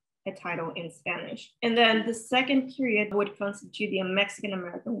has a title in Spanish. And then the second period would constitute the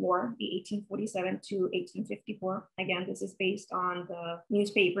Mexican-American War, the 1847 to 1854. Again, this is based on the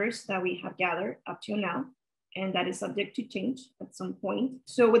newspapers that we have gathered up to now. and that is subject to change at some point.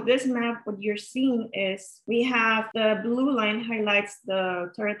 So with this map, what you're seeing is we have the blue line highlights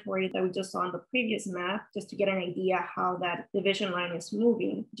the territory that we just saw on the previous map, just to get an idea how that division line is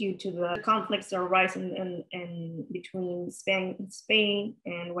moving due to the conflicts that arise in between Spain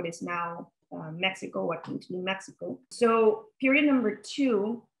and what is now Mexico, what came to be Mexico. So period number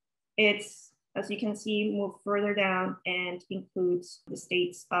 2, it's, as you can see, move further down and includes the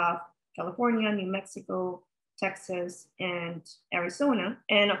states of California, New Mexico, Texas, and Arizona.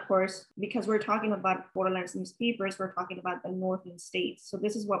 And of course, because we're talking about Borderlands newspapers, we're talking about the northern states. So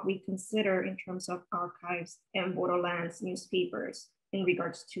this is what we consider in terms of archives and Borderlands newspapers in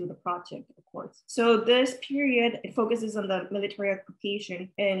regards to the project, of course. So this period, it focuses on the military occupation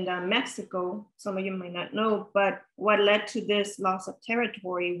in Mexico. Some of you might not know, but what led to this loss of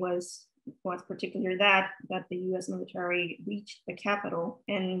territory was particularly that the US military reached the capital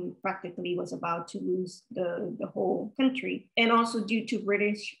and practically was about to lose the whole country. And also due to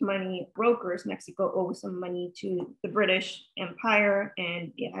British money brokers, Mexico owed some money to the British Empire,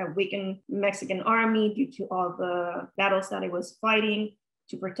 and it had weakened Mexican army due to all the battles that it was fighting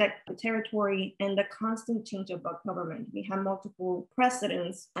to protect the territory and the constant change of government. We had multiple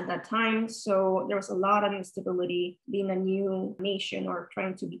presidents at that time, so there was a lot of instability being a new nation or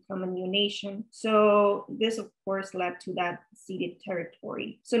trying to become a new nation. So this, of course, led to that ceded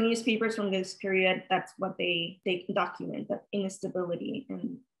territory. So newspapers from this period, that's what they document, that instability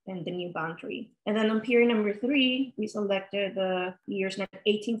and the new boundary. And then on period number 3, we selected the years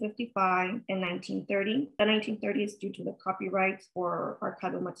 1855 and 1930. The 1930 is due to the copyright for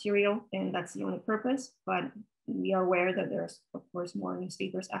archival material, and that's the only purpose, but we are aware that there's, of course, more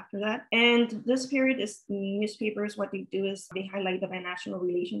newspapers after that. And this period is newspapers, what they do is they highlight the binational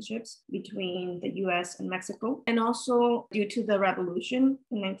relationships between the US and Mexico. And also due to the revolution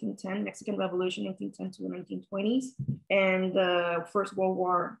in 1910, Mexican Revolution, 1910 to the 1920s, and the First World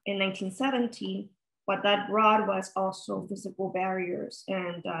War in 1917, what that brought was also physical barriers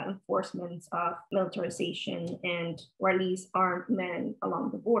and enforcements of militarization and, or at least armed men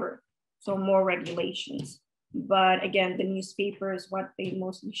along the border. So more regulations. But again, the newspapers, what they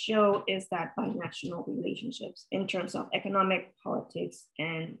mostly show is that binational relationships in terms of economic, politics,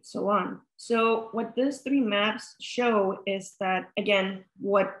 and so on. So what these 3 maps show is that, again,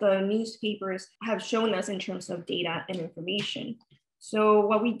 what the newspapers have shown us in terms of data and information. So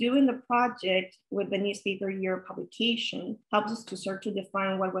what we do in the project with the newspaper year publication helps us to start to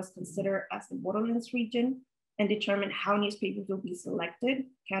define what was considered as the Borderlands region and determine how newspapers will be selected,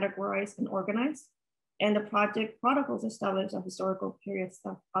 categorized, and organized. And the project protocols established a historical periods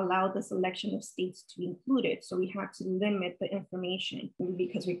that allowed the selection of states to be included. So we had to limit the information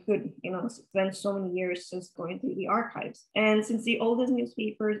because we could, spend so many years just going through the archives. And since the oldest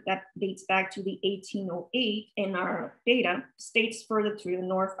newspaper that dates back to the 1808 in our data, states further to the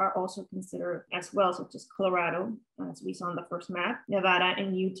north are also considered as well, such as Colorado, as we saw on the first map, Nevada,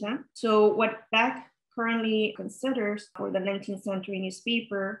 and Utah. So what back currently considers for the 19th century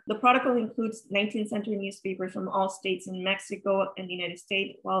newspaper, the protocol includes 19th century newspapers from all states in Mexico and the United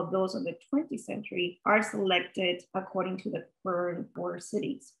States, while those of the 20th century are selected according to the current border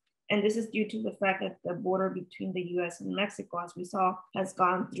cities. And this is due to the fact that the border between the US and Mexico, as we saw, has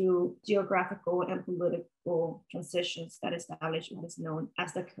gone through geographical and political transitions that established what is known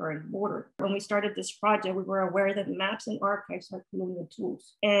as the current border. When we started this project, we were aware that maps and archives are colonial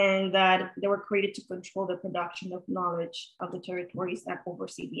tools and that they were created to control the production of knowledge of the territories that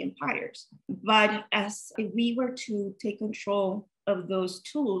oversee the empires. But as if we were to take control of those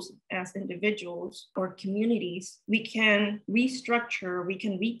tools as individuals or communities, we can restructure, we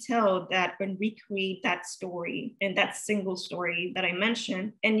can retell that and recreate that story and that single story that I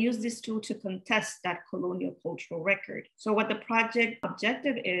mentioned and use this tool to contest that colonial cultural record. So what the project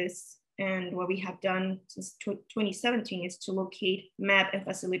objective is, and what we have done since 2017 is to locate, map, and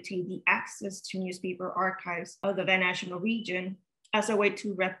facilitate the access to newspaper archives of the binational region as a way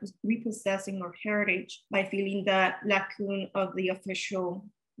to repossessing our heritage by filling the lacune of the official,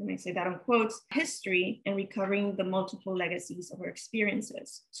 and I say that in quotes, history and recovering the multiple legacies of our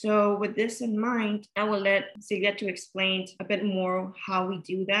experiences. So with this in mind, I will let Sylvia to explain a bit more how we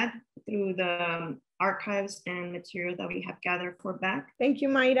do that through the archives and material that we have gathered for back. Thank you,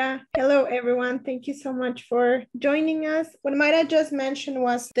 Maira. Hello, everyone. Thank you so much for joining us. What Maira just mentioned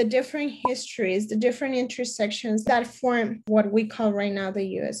was the different histories, the different intersections that form what we call right now the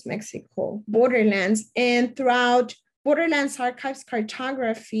US-Mexico borderlands. And throughout Borderlands Archives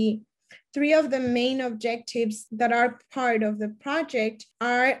Cartography, Three of the main objectives that are part of the project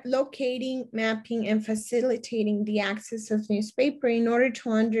are locating, mapping, and facilitating the access of newspaper in order to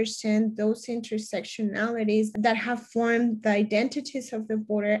understand those intersectionalities that have formed the identities of the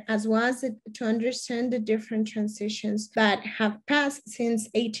border, as well as to understand the different transitions that have passed since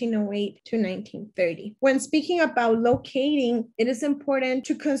 1808 to 1930. When speaking about locating, it is important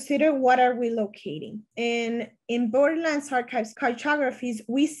to consider what are we locating. And in Borderlands archives cartographies,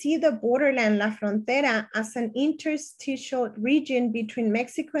 we see the borderland, la frontera, as an interstitial region between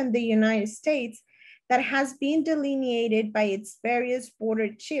Mexico and the United States that has been delineated by its various border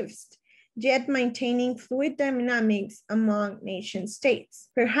chiefs, yet maintaining fluid dynamics among nation states.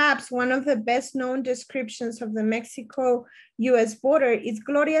 Perhaps one of the best known descriptions of the Mexico-US border is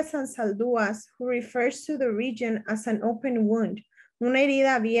Gloria Sansalduas, who refers to the region as an open wound, una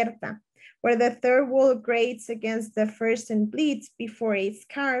herida abierta, where the third wall grates against the first and bleeds before a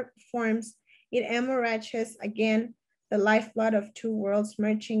scar forms. It hemorrhages again, the lifeblood of two worlds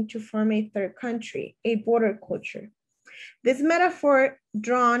merging to form a third country, a border culture. This metaphor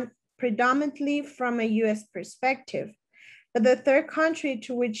drawn predominantly from a US perspective, but the third country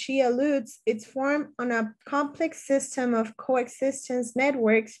to which she alludes, it's formed on a complex system of coexistence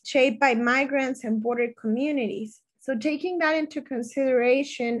networks shaped by migrants and border communities. So taking that into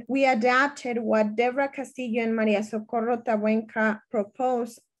consideration, we adapted what Debra Castillo and Maria Socorro Tabuenca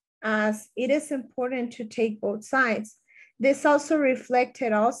proposed, as it is important to take both sides. This also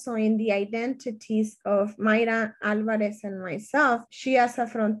reflected also in the identities of Maira, Álvarez, and myself. She as a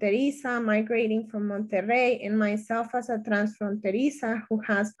fronteriza migrating from Monterrey, and myself as a transfronteriza who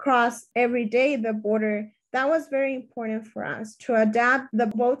has crossed every day the border. That was very important for us to adapt the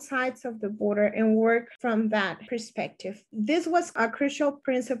both sides of the border and work from that perspective. This was a crucial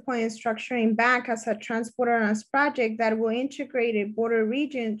principle in structuring back as a Transborderlands project that will integrate a border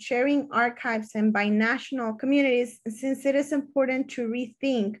region, sharing archives and binational communities, since it is important to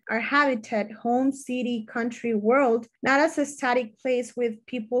rethink our habitat, home, city, country, world, not as a static place with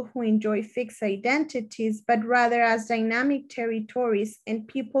people who enjoy fixed identities, but rather as dynamic territories and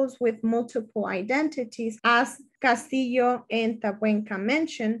peoples with multiple identities, as Castillo and Tabuenca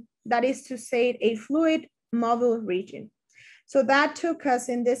mentioned, that is to say, a fluid mobile region. So that took us,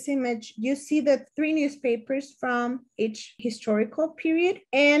 in this image, you see the three newspapers from each historical period,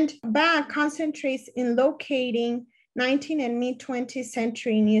 and back concentrates in locating 19th and mid-20th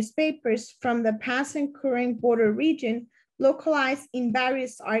century newspapers from the past and current border region, localized in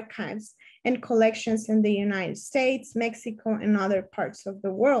various archives and collections in the United States, Mexico, and other parts of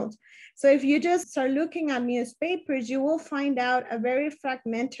the world. So if you just start looking at newspapers, you will find out a very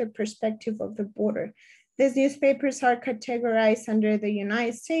fragmented perspective of the border. These newspapers are categorized under the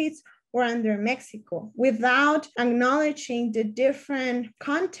United States or under Mexico, without acknowledging the different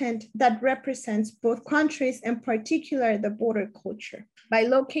content that represents both countries, and particularly the border culture. By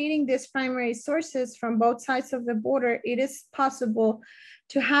locating these primary sources from both sides of the border, it is possible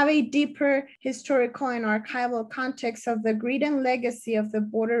to have a deeper historical and archival context of the grid and legacy of the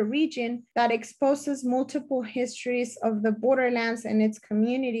border region that exposes multiple histories of the borderlands and its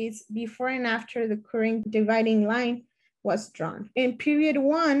communities before and after the current dividing line was drawn. In period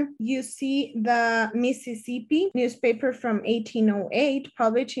one, you see the Mississippi newspaper from 1808,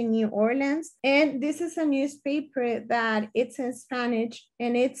 published in New Orleans. And this is a newspaper that it's in Spanish,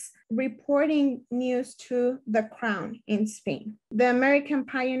 and it's reporting news to the crown in Spain. The American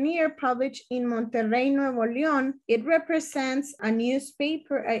Pioneer, published in Monterrey, Nuevo León, it represents a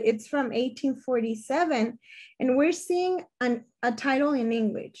newspaper, it's from 1847, and we're seeing a title in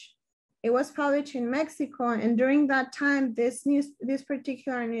English. It was published in Mexico, and during that time, this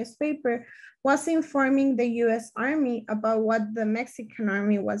particular newspaper was informing the US Army about what the Mexican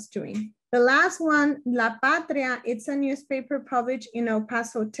Army was doing. The last one, La Patria, it's a newspaper published in El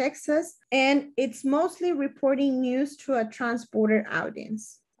Paso, Texas, and it's mostly reporting news to a trans-border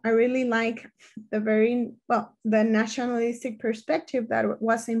audience. I really like the nationalistic perspective that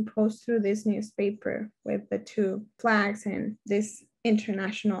was imposed through this newspaper with the two flags and this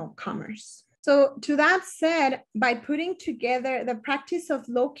international commerce. So to that said, by putting together the practice of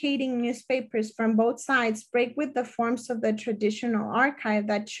locating newspapers from both sides break with the forms of the traditional archive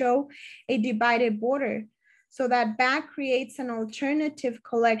that show a divided border, so that BAC creates an alternative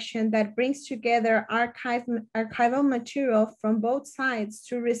collection that brings together archival material from both sides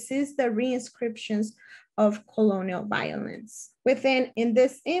to resist the reinscriptions of colonial violence. In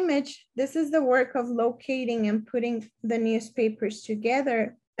this image, this is the work of locating and putting the newspapers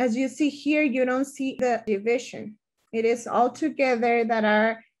together. As you see here, you don't see the division. It is all together that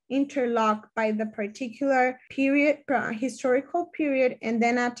are interlocked by the particular period, historical period, and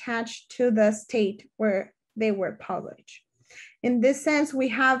then attached to the state where they were published. In this sense, we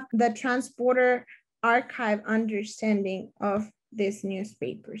have the transborder archive understanding of these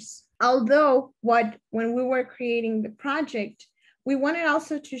newspapers. Although when we were creating the project, we wanted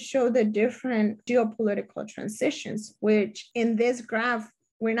also to show the different geopolitical transitions, which in this graph,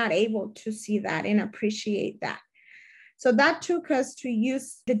 we're not able to see that and appreciate that. So that took us to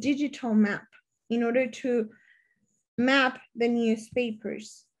use the digital map in order to map the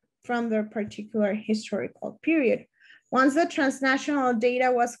newspapers from their particular historical period. Once the transnational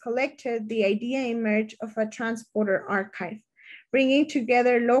data was collected, the idea emerged of a transborder archive. Bringing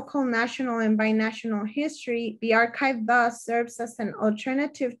together local, national, and binational history, the archive thus serves as an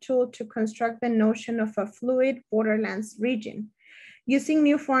alternative tool to construct the notion of a fluid borderlands region. Using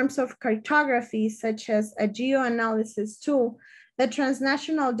new forms of cartography, such as a geoanalysis tool, the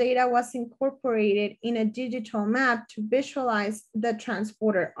transnational data was incorporated in a digital map to visualize the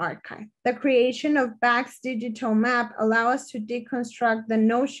transborder archive. The creation of BAC's digital map allows us to deconstruct the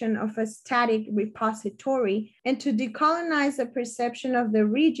notion of a static repository and to decolonize the perception of the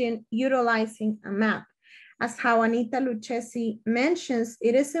region utilizing a map. As Juanita Lucchesi mentions,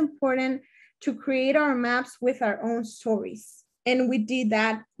 it is important to create our maps with our own stories. And we did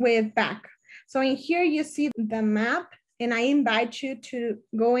that with BAC. So in here you see the map, and I invite you to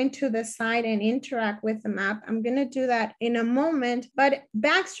go into the site and interact with the map. I'm gonna do that in a moment, but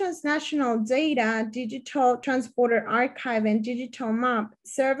BAC's transnational data, digital transborder archive, and digital map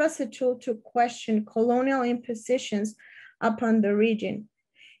serve as a tool to question colonial impositions upon the region.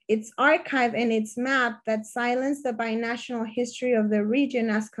 Its archive and its map that silence the binational history of the region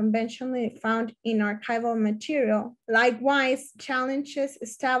as conventionally found in archival material, likewise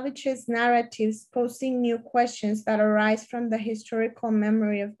establishes narratives posing new questions that arise from the historical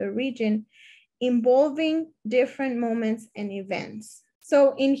memory of the region, involving different moments and events.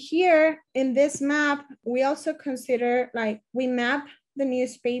 So in here, in this map, we also consider, we map the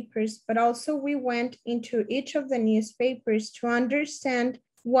newspapers, but also we went into each of the newspapers to understand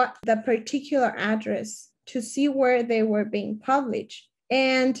what the particular address, to see where they were being published.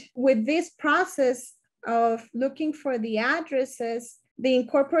 And with this process of looking for the addresses, the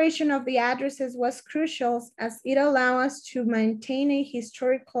incorporation of the addresses was crucial as it allowed us to maintain a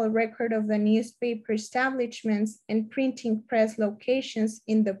historical record of the newspaper establishments and printing press locations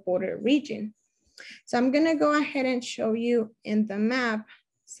in the border region. So I'm gonna go ahead and show you in the map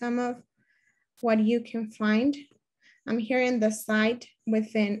some of what you can find. I'm here in the site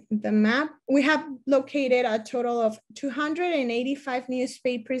within the map. We have located a total of 285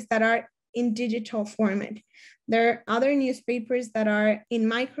 newspapers that are in digital format. There are other newspapers that are in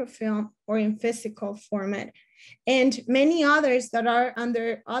microfilm or in physical format, and many others that are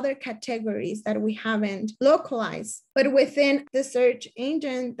under other categories that we haven't localized. But within the search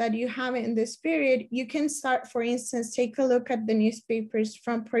engine that you have in this period, you can start, for instance, take a look at the newspapers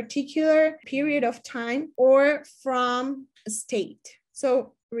from particular period of time or from state.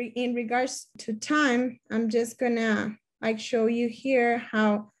 So in regards to time, I'm just gonna show you here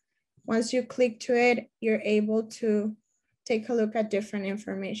how once you click to it, you're able to take a look at different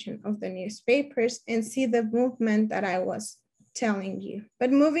information of the newspapers and see the movement that I was telling you.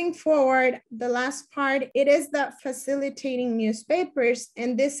 But moving forward, the last part, it is the facilitating newspapers.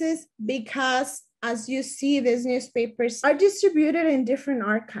 And this is because, as you see, these newspapers are distributed in different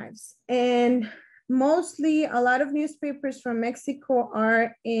archives. And mostly a lot of newspapers from Mexico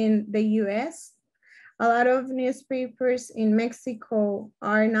are in the US. A lot of newspapers in Mexico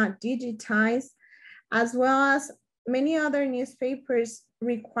are not digitized, as well as many other newspapers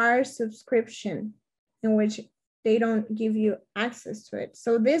require subscription in which they don't give you access to it.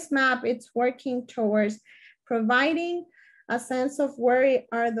 So this map, it's working towards providing a sense of where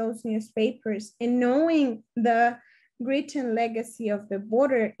are those newspapers and knowing the written legacy of the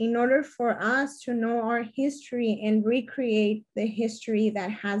border in order for us to know our history and recreate the history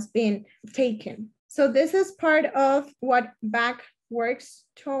that has been taken. So this is part of what BAC works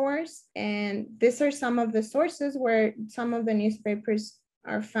towards. And these are some of the sources where some of the newspapers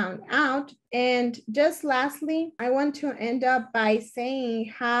are found out. And just lastly, I want to end up by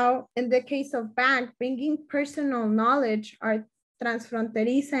saying how, in the case of BAC, bringing personal knowledge, our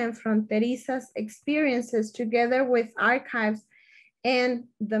transfronteriza and fronterizas experiences together with archives and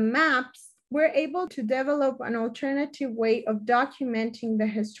the maps, we're able to develop an alternative way of documenting the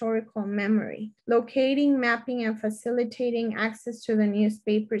historical memory. Locating, mapping, and facilitating access to the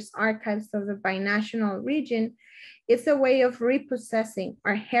newspapers' archives of the binational region is a way of repossessing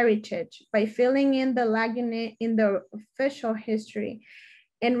our heritage by filling in the lagune in the official history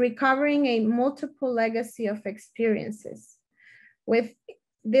and recovering a multiple legacy of experiences. With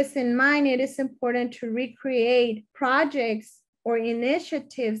this in mind, it is important to recreate projects or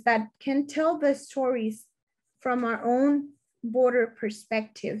initiatives that can tell the stories from our own border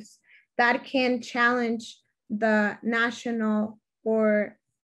perspectives that can challenge the national or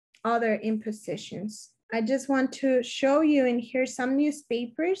other impositions. I just want to show you in here some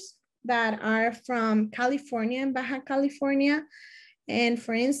newspapers that are from California and Baja California. And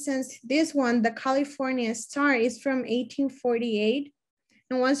for instance, this one, the California Star, is from 1848.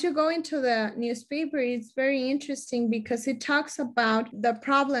 And once you go into the newspaper, it's very interesting because it talks about the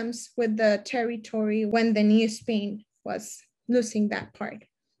problems with the territory when the New Spain was losing that part.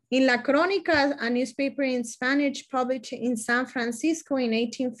 In La Crónica, a newspaper in Spanish published in San Francisco in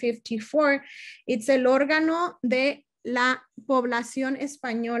 1854, it's el órgano de la población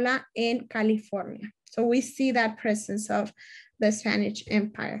española en California. So we see that presence of the Spanish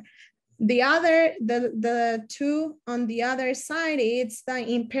Empire. The two on the other side, it's the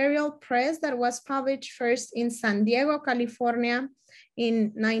Imperial Press that was published first in San Diego, California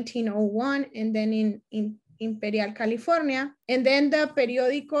in 1901, and then in Imperial, California. And then the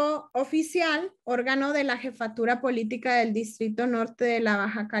Periódico Oficial, órgano de la Jefatura Política del Distrito Norte de la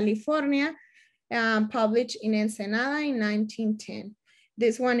Baja California, published in Ensenada in 1910.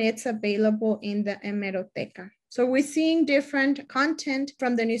 This one, it's available in the Hemeroteca. So we're seeing different content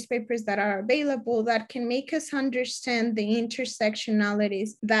from the newspapers that are available that can make us understand the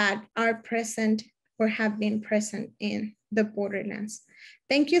intersectionalities that are present or have been present in the borderlands.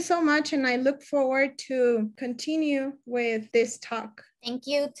 Thank you so much, and I look forward to continue with this talk. Thank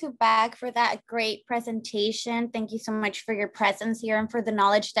you to Beck for that great presentation. Thank you so much for your presence here and for the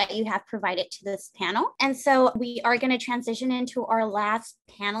knowledge that you have provided to this panel. And so we are going to transition into our last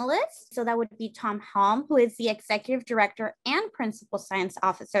panelist. So that would be Tom Holm, who is the Executive Director and Principal Science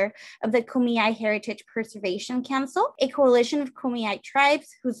Officer of the Kumeyaay Heritage Preservation Council, a coalition of Kumeyaay tribes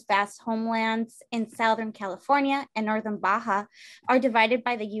whose vast homelands in Southern California and Northern Baja are divided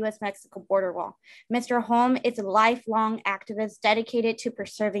by the U.S.-Mexico border wall. Mr. Holm is a lifelong activist dedicated to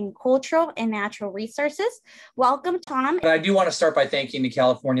preserving cultural and natural resources. Welcome, Tom. I do want to start by thanking the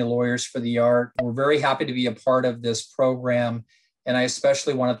California Lawyers for the Art. We're very happy to be a part of this program. And I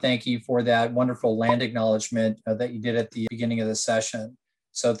especially want to thank you for that wonderful land acknowledgement that you did at the beginning of the session.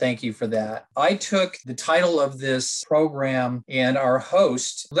 So thank you for that. I took the title of this program and our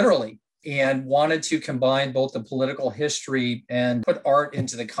host literally, and wanted to combine both the political history and put art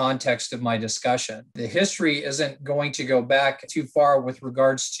into the context of my discussion. The history isn't going to go back too far with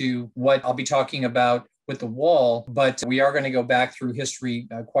regards to what I'll be talking about with the wall, but we are going to go back through history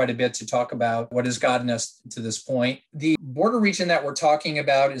quite a bit to talk about what has gotten us to this point. The border region that we're talking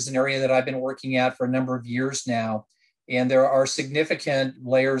about is an area that I've been working at for a number of years now. And there are significant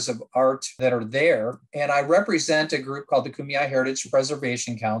layers of art that are there. And I represent a group called the Kumeyaay Heritage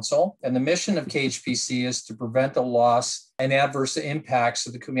Preservation Council. And the mission of KHPC is to prevent the loss and adverse impacts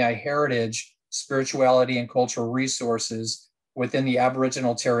of the Kumeyaay heritage, spirituality, and cultural resources within the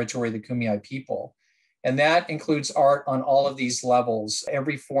Aboriginal territory of the Kumeyaay people. And that includes art on all of these levels.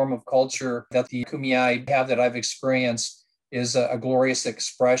 Every form of culture that the Kumeyaay have that I've experienced is a glorious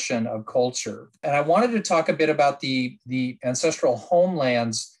expression of culture. And I wanted to talk a bit about the ancestral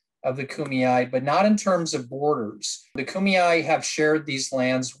homelands of the Kumeyaay, but not in terms of borders. The Kumeyaay have shared these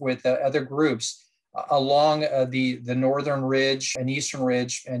lands with other groups along the northern ridge and eastern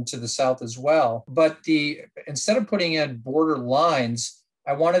ridge and to the south as well. But instead of putting in border lines,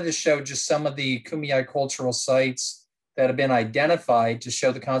 I wanted to show just some of the Kumeyaay cultural sites that have been identified to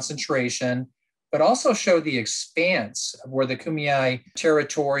show the concentration, but also show the expanse of where the Kumeyaay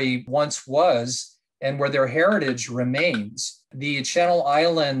territory once was and where their heritage remains. The Channel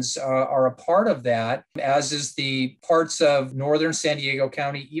Islands are a part of that, as is the parts of northern San Diego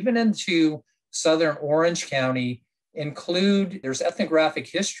County, even into southern Orange County, there's ethnographic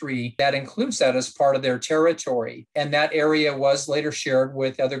history that includes that as part of their territory. And that area was later shared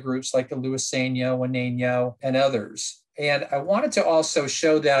with other groups like the Luiseno, Waneno, and others. And I wanted to also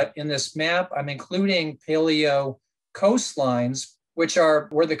show that in this map, I'm including paleo coastlines, which are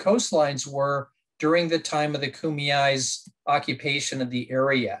where the coastlines were during the time of the Kumeyaay's occupation of the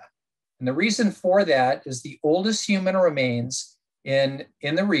area. And the reason for that is the oldest human remains in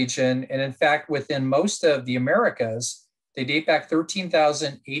the region, and in fact, within most of the Americas, they date back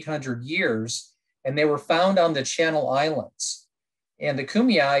 13,800 years, and they were found on the Channel Islands. And the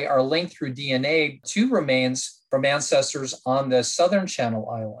Kumeyaay are linked through DNA to remains from ancestors on the southern Channel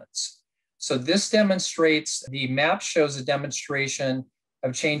Islands. So this demonstrates, the map shows a demonstration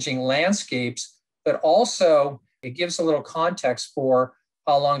of changing landscapes, but also it gives a little context for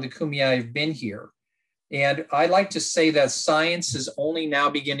how long the Kumeyaay have been here. And I like to say that science is only now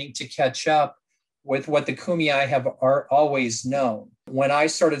beginning to catch up with what the Kumeyaay have always known. When I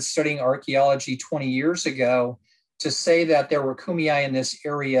started studying archaeology 20 years ago, to say that there were Kumeyaay in this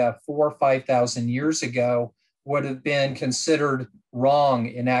area 4,000 or 5,000 years ago would have been considered wrong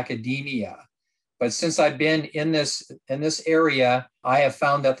in academia. But since I've been in this area, I have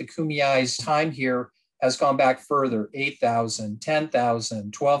found that the Kumeyaay's time here has gone back further, 8,000,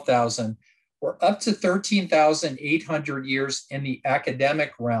 10,000, 12,000. We're up to 13,800 years in the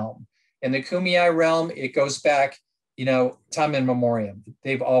academic realm. In the Kumeyaay realm, it goes back, time in memoriam.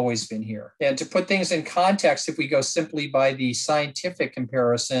 They've always been here. And to put things in context, if we go simply by the scientific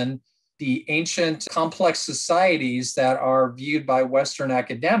comparison, the ancient complex societies that are viewed by Western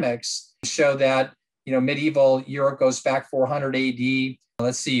academics show that, medieval Europe goes back 400 AD.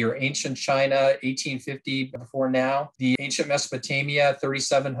 Let's see, your ancient China, 1850 before now. The ancient Mesopotamia,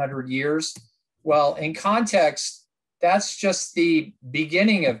 3,700 years. Well, in context, that's just the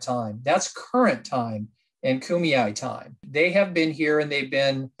beginning of time. That's current time and Kumeyaay time. They have been here and they've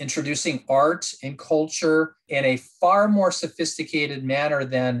been introducing art and culture in a far more sophisticated manner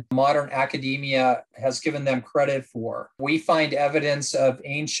than modern academia has given them credit for. We find evidence of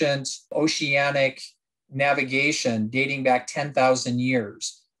ancient oceanic navigation dating back 10,000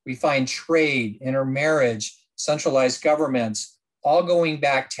 years. We find trade, intermarriage, centralized governments, all going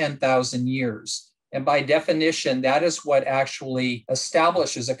back 10,000 years. And by definition, that is what actually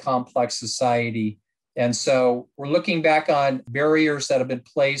establishes a complex society. And so we're looking back on barriers that have been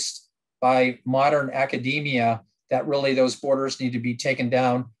placed by modern academia that really those borders need to be taken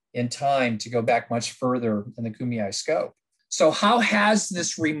down in time to go back much further in the Kumeyaay scope. So how has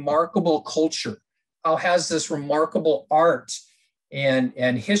this remarkable culture, how has this remarkable art and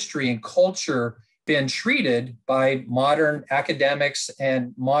history and culture been treated by modern academics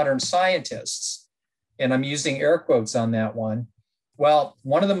and modern scientists? And I'm using air quotes on that one. Well,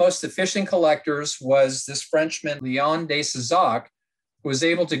 one of the most efficient collectors was this Frenchman, Léon de Sézac, who was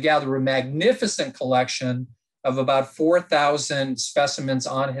able to gather a magnificent collection of about 4,000 specimens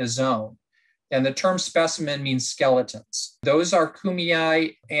on his own. And the term specimen means skeletons. Those are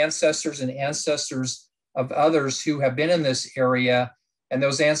Kumeyaay ancestors and ancestors of others who have been in this area. And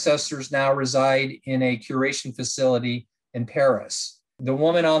those ancestors now reside in a curation facility in Paris. The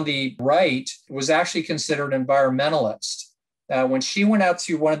woman on the right was actually considered an environmentalist. When she went out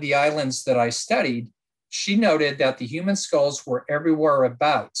to one of the islands that I studied, she noted that the human skulls were everywhere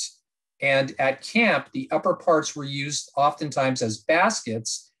about. And at camp, the upper parts were used oftentimes as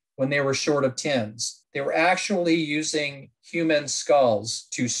baskets when they were short of tins. They were actually using human skulls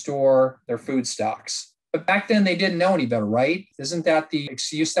to store their food stocks. But back then they didn't know any better, right? Isn't that the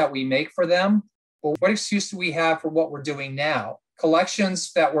excuse that we make for them? Well, what excuse do we have for what we're doing now?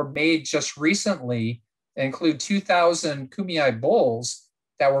 Collections that were made just recently include 2,000 Kumeyaay bowls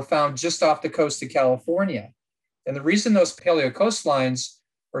that were found just off the coast of California. And the reason those paleo coastlines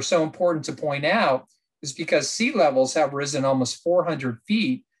are so important to point out is because sea levels have risen almost 400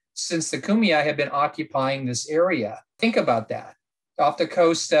 feet since the Kumeyaay have been occupying this area. Think about that. Off the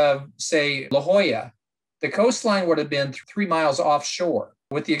coast of, say, La Jolla, the coastline would have been 3 miles offshore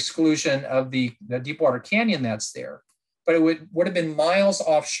with the exclusion of the Deepwater Canyon that's there. But it would have been miles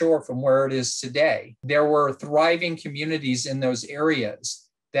offshore from where it is today. There were thriving communities in those areas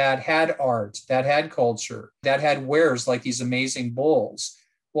that had art, that had culture, that had wares like these amazing bowls.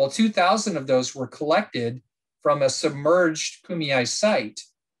 Well, 2,000 of those were collected from a submerged Kumeyaay site,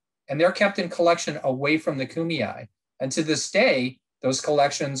 and they're kept in collection away from the Kumeyaay. And to this day, those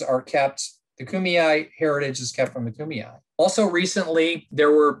collections are kept, the Kumeyaay heritage is kept from the Kumeyaay. Also recently,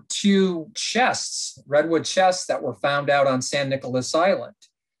 there were 2 chests, redwood chests, that were found out on San Nicolas Island.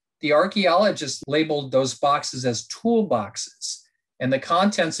 The archaeologists labeled those boxes as tool boxes and the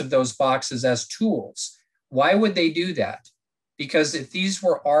contents of those boxes as tools. Why would they do that? Because if these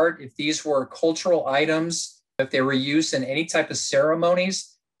were art, if these were cultural items, if they were used in any type of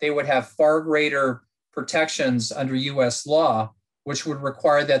ceremonies, they would have far greater protections under US law, which would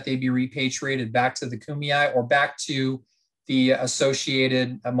require that they be repatriated back to the Kumeyaay or back to the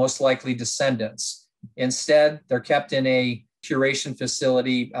associated, most likely descendants. Instead, they're kept in a curation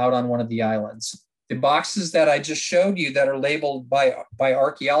facility out on one of the islands. The boxes that I just showed you that are labeled by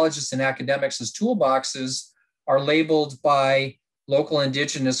archaeologists and academics as toolboxes are labeled by local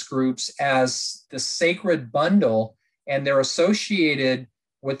indigenous groups as the sacred bundle, and they're associated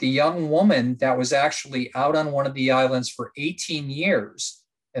with the young woman that was actually out on one of the islands for 18 years.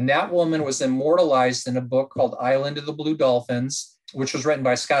 And that woman was immortalized in a book called Island of the Blue Dolphins, which was written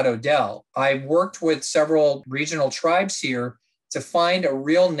by Scott Odell. I worked with several regional tribes here to find a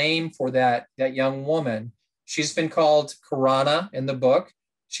real name for that young woman. She's been called Karana in the book.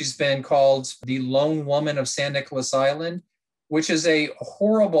 She's been called the Lone Woman of San Nicolas Island, which is a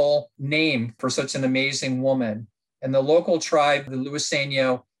horrible name for such an amazing woman. And the local tribe, the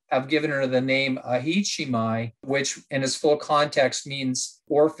Luiseno, have given her the name Ahichimai, which in its full context means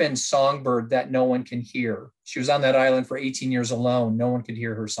orphan songbird that no one can hear. She was on that island for 18 years alone. No one could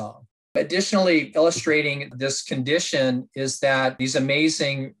hear her song. Additionally, illustrating this condition is that these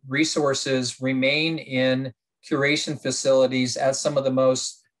amazing resources remain in curation facilities at some of the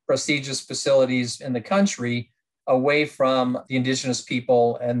most prestigious facilities in the country, away from the indigenous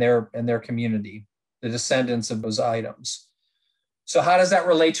people and their community, the descendants of those items. So how does that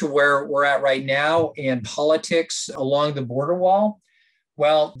relate to where we're at right now in politics along the border wall?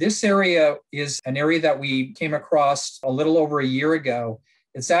 Well, this area is an area that we came across a little over a year ago.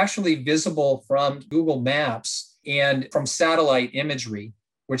 It's actually visible from Google Maps and from satellite imagery,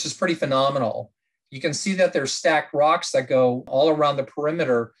 which is pretty phenomenal. You can see that there's stacked rocks that go all around the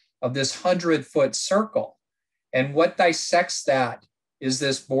perimeter of this 100-foot circle. And what dissects that is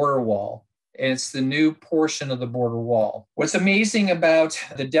this border wall. And it's the new portion of the border wall. What's amazing about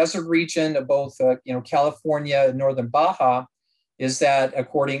the desert region of both California and Northern Baja is that,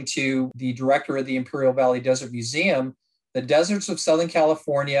 according to the director of the Imperial Valley Desert Museum, the deserts of Southern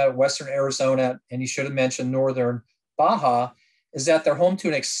California, Western Arizona, and you should have mentioned Northern Baja, is that they're home to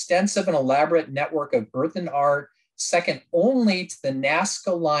an extensive and elaborate network of earthen art, second only to the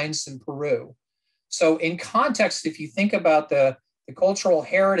Nazca lines in Peru. So in context, if you think about the cultural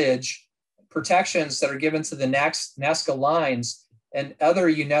heritage protections that are given to the Nazca lines and other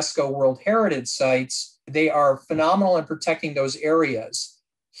UNESCO World Heritage Sites, they are phenomenal in protecting those areas.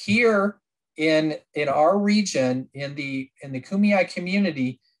 Here in our region, in the Kumeyaay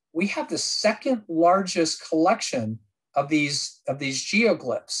community, we have the second largest collection of these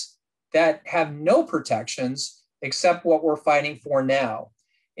geoglyphs that have no protections except what we're fighting for now.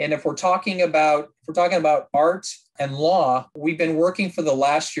 And if we're talking about art and law, we've been working for the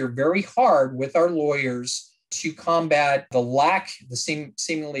last year very hard with our lawyers to combat the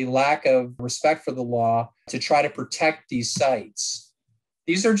seemingly lack of respect for the law to try to protect these sites.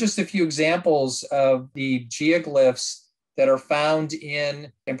 These are just a few examples of the geoglyphs that are found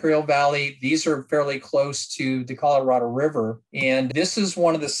in Imperial Valley. These are fairly close to the Colorado River. And this is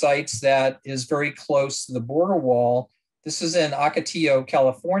one of the sites that is very close to the border wall. This is in Ocotillo,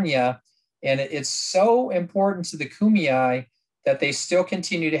 California. And it's so important to the Kumeyaay that they still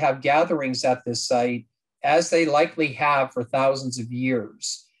continue to have gatherings at this site, as they likely have for thousands of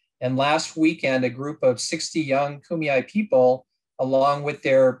years. And last weekend, a group of 60 young Kumeyaay people, along with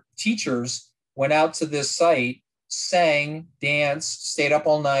their teachers, went out to this site, sang, danced, stayed up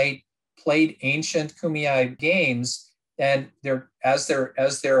all night, played ancient Kumeyaay games, and as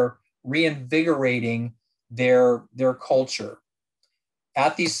they're reinvigorating their culture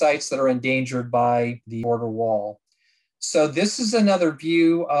at these sites that are endangered by the border wall. So this is another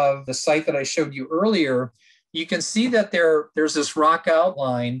view of the site that I showed you earlier. You can see that there's this rock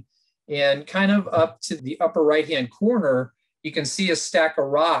outline, and kind of up to the upper right-hand corner, you can see a stack of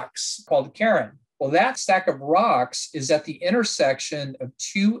rocks called Karen. Well, that stack of rocks is at the intersection of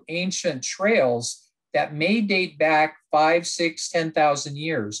two ancient trails that may date back 5, 6, 10,000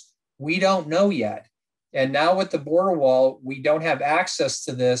 years. We don't know yet. And now with the border wall, we don't have access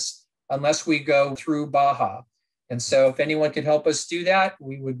to this unless we go through Baja. And so if anyone could help us do that,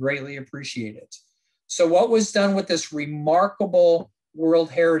 we would greatly appreciate it. So what was done with this remarkable World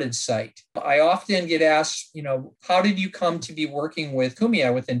Heritage Site? I often get asked, how did you come to be working with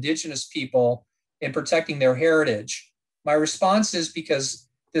Kumeyaay, with indigenous people, in protecting their heritage? My response is because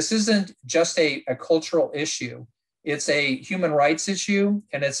this isn't just a cultural issue. It's a human rights issue,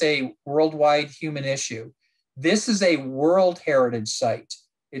 and it's a worldwide human issue. This is a World Heritage Site.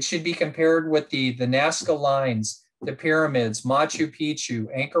 It should be compared with the Nazca lines, the pyramids, Machu Picchu,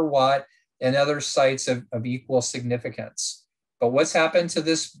 Angkor Wat, and other sites of equal significance. But what's happened to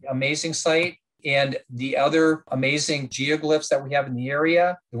this amazing site and the other amazing geoglyphs that we have in the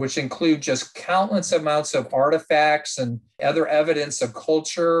area, which include just countless amounts of artifacts and other evidence of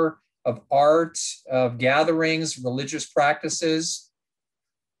culture, of art, of gatherings, religious practices?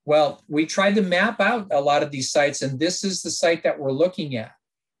 Well, we tried to map out a lot of these sites, and this is the site that we're looking at.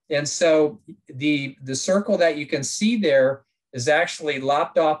 And so the circle that you can see there is actually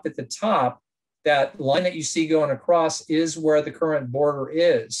lopped off at the top. That line that you see going across is where the current border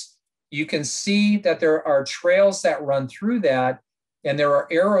is. You can see that there are trails that run through that, and there are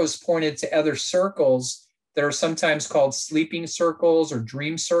arrows pointed to other circles that are sometimes called sleeping circles or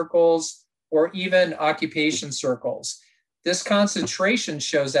dream circles, or even occupation circles. This concentration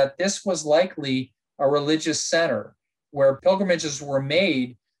shows that this was likely a religious center where pilgrimages were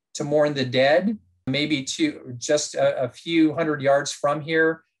made to mourn the dead. Maybe just a few hundred yards from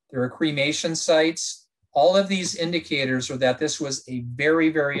here, there are cremation sites. All of these indicators are that this was a very,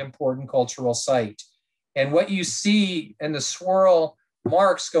 very important cultural site. And what you see in the swirl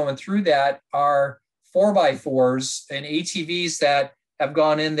marks going through that are 4x4s and ATVs that have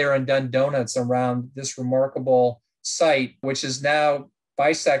gone in there and done donuts around this remarkable site, which is now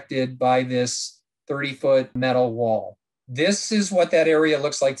bisected by this 30-foot metal wall. This is what that area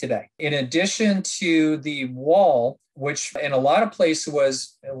looks like today. In addition to the wall, which in a lot of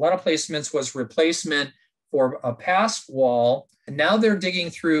placements was replacement for a past wall, and now they're digging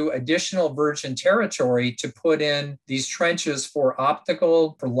through additional virgin territory to put in these trenches for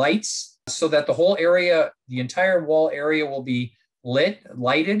lights, so that the whole area, the entire wall area will be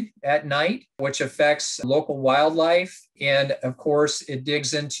lighted at night, which affects local wildlife. And of course, it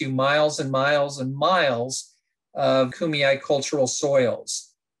digs into miles and miles and miles of Kumeyaay cultural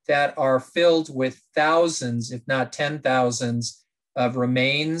soils that are filled with thousands, if not 10,000s, of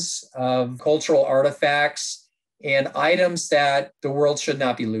remains of cultural artifacts and items that the world should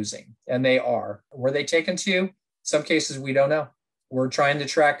not be losing. And they are. Were they taken to? In some cases, we don't know. We're trying to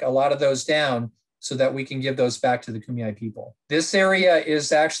track a lot of those down so that we can give those back to the Kumeyaay people. This area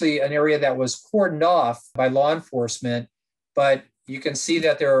is actually an area that was cordoned off by law enforcement, but you can see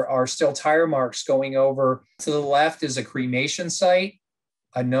that there are still tire marks going over. To the left is a cremation site,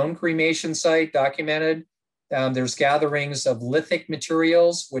 a known cremation site documented. There's gatherings of lithic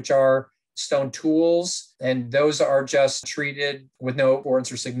materials, which are stone tools, and those are just treated with no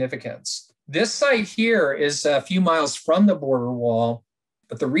importance or significance. This site here is a few miles from the border wall,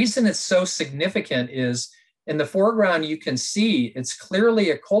 but the reason it's so significant is in the foreground, you can see it's clearly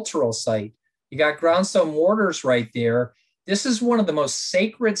a cultural site. You got groundstone mortars right there. This is one of the most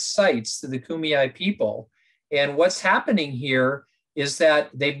sacred sites to the Kumeyaay people. And what's happening here is that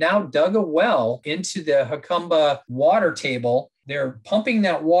they've now dug a well into the Hakumba water table. They're pumping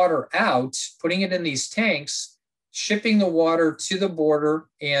that water out, putting it in these tanks, shipping the water to the border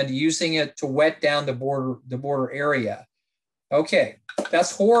and using it to wet down the border area. Okay,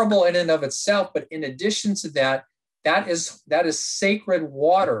 that's horrible in and of itself, but in addition to that, that is sacred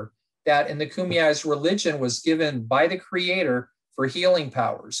water that in the Kumeyaay's religion was given by the Creator for healing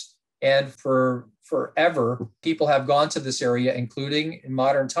powers. And for forever, people have gone to this area, including in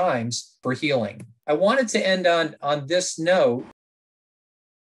modern times, for healing. I wanted to end on this note.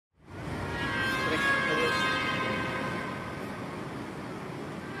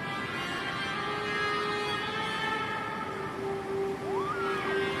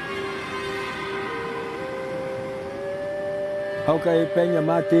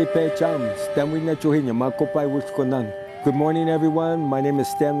 Good morning, everyone. My name is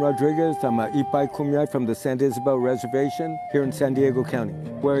Stan Rodriguez. I'm a Ipai Kumeyaay from the San Isabel Reservation here in San Diego County.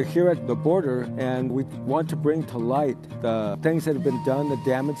 We're here at the border, and we want to bring to light the things that have been done, the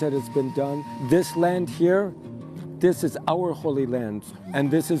damage that has been done. This land here, this is our holy land, and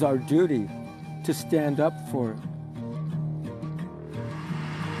this is our duty to stand up for it.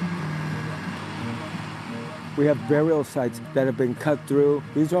 We have burial sites that have been cut through.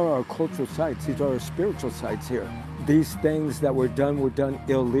 These are our cultural sites. These are our spiritual sites here. These things that were done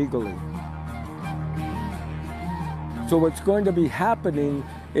illegally. So what's going to be happening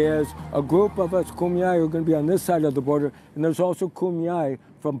is a group of us, Kumeyaay, are going to be on this side of the border, and there's also Kumeyaay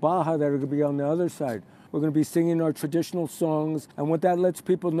from Baja that are going to be on the other side. We're going to be singing our traditional songs, and what that lets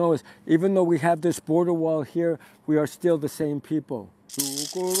people know is, even though we have this border wall here, we are still the same people.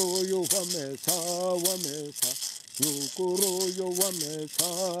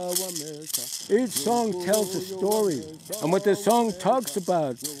 Each song tells a story, and what this song talks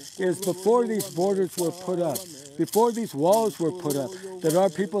about is before these borders were put up, before these walls were put up, that our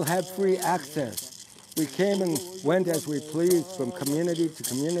people had free access. We came and went as we pleased from community to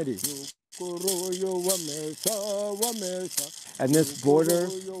community. And this border,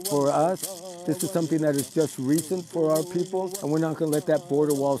 for us, this is something that is just recent for our people, and we're not going to let that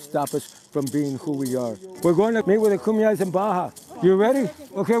border wall stop us from being who we are. We're going to meet with the Kumeyaay in Baja. You ready?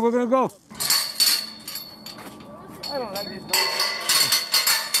 Okay, we're going to go. I don't like this.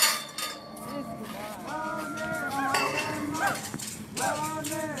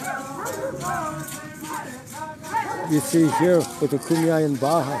 You see here with the Kumeyaay in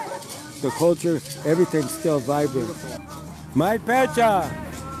Baja, the culture, everything's still vibrant. My pecha!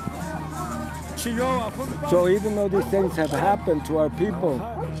 So even though these things have happened to our people,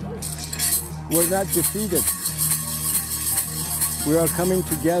 we're not defeated. We are coming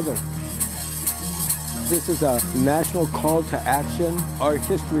together. This is a national call to action. Our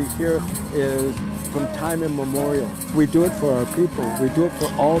history here is from time immemorial. We do it for our people. We do it for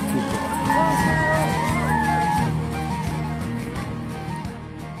all people.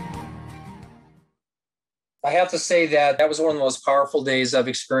 I have to say that that was one of the most powerful days I've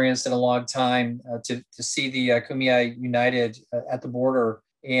experienced in a long time, to see the Kumeyaay united at the border.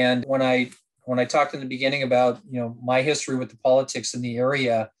 And when I talked in the beginning about, my history with the politics in the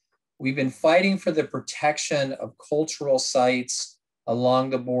area, we've been fighting for the protection of cultural sites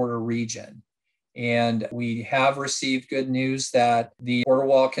along the border region. And we have received good news that the border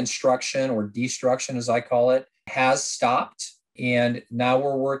wall construction, or destruction as I call it, has stopped. And now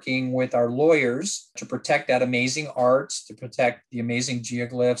we're working with our lawyers to protect that amazing art, to protect the amazing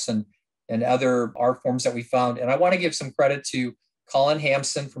geoglyphs and other art forms that we found. And I want to give some credit to Colin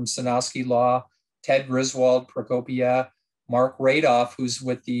Hampson from Sanofsky Law, Ted Griswold, Procopia, Mark Radoff, who's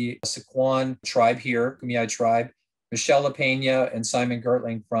with the Chacón tribe here, Kumeyaay tribe, Michelle LaPena, and Simon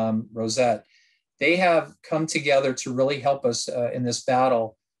Gertling from Rosette. They have come together to really help us in this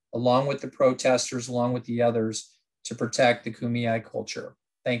battle, along with the protesters, along with the others, to protect the Kumeyaay culture.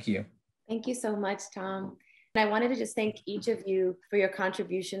 Thank you. Thank you so much, Tom. And I wanted to just thank each of you for your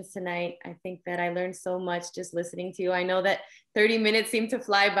contributions tonight. I think that I learned so much just listening to you. I know that 30 minutes seem to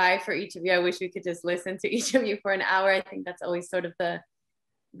fly by for each of you. I wish we could just listen to each of you for an hour. I think that's always sort of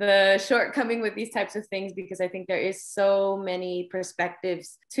the shortcoming with these types of things, because I think there is so many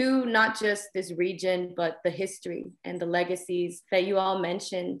perspectives to not just this region, but the history and the legacies that you all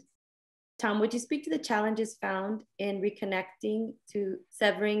mentioned. Tom, would you speak to the challenges found in reconnecting to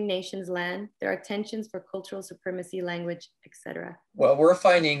severing nations' land? There are tensions for cultural supremacy, language, etc. Well, we're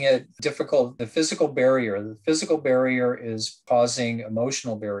finding it difficult. The physical barrier is causing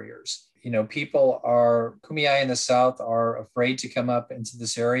emotional barriers. Kumeyaay in the South are afraid to come up into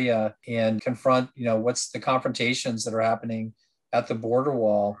this area and confront, what's the confrontations that are happening at the border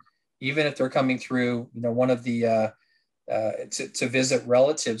wall, even if they're coming through, one of the to visit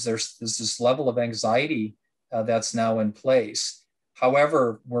relatives. There's this level of anxiety that's now in place.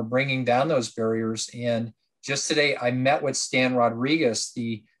 However, we're bringing down those barriers. And just today, I met with Stan Rodriguez,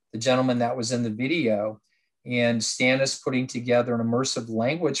 the gentleman that was in the video. And Stan is putting together an immersive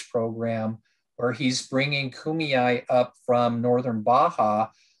language program where he's bringing Kumeyaay up from Northern Baja,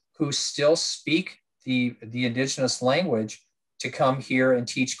 who still speak the indigenous language, to come here and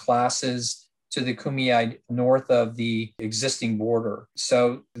teach classes to the Kumeyaay north of the existing border.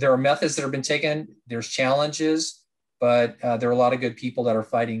 So there are methods that have been taken. There's challenges, but there are a lot of good people that are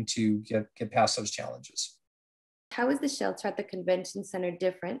fighting to get past those challenges. How is the shelter at the convention center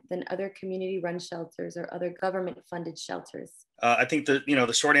different than other community-run shelters or other government-funded shelters? I think that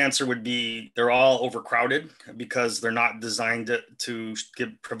the short answer would be they're all overcrowded because they're not designed to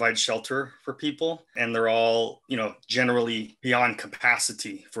provide shelter for people, and they're all generally beyond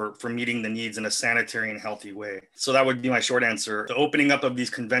capacity for meeting the needs in a sanitary and healthy way. So that would be my short answer. The opening up of these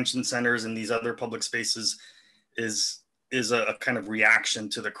convention centers and these other public spaces is a kind of reaction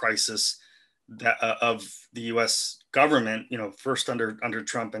to the crisis of the U.S. government, first under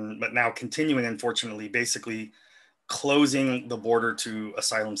Trump, but now continuing, unfortunately, basically closing the border to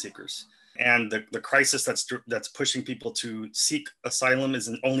asylum seekers. And the crisis that's pushing people to seek asylum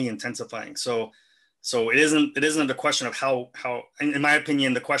is only intensifying. So it isn't a question of how, in my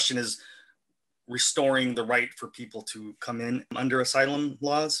opinion, the question is restoring the right for people to come in under asylum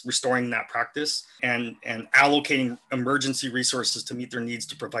laws, restoring that practice, and allocating emergency resources to meet their needs,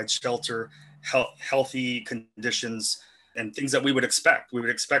 to provide shelter, healthy conditions, and things that we would expect. We would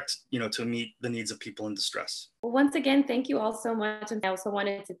expect, to meet the needs of people in distress. Well, once again, thank you all so much. And I also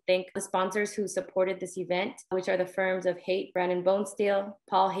wanted to thank the sponsors who supported this event, which are the firms of Haight, Brandon Bonesteel,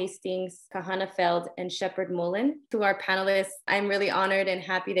 Paul Hastings, Kahana Feld, and Shepard Mullen. To our panelists, I'm really honored and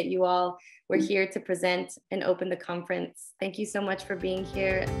happy that you all were here to present and open the conference. Thank you so much for being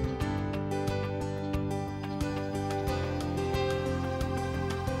here.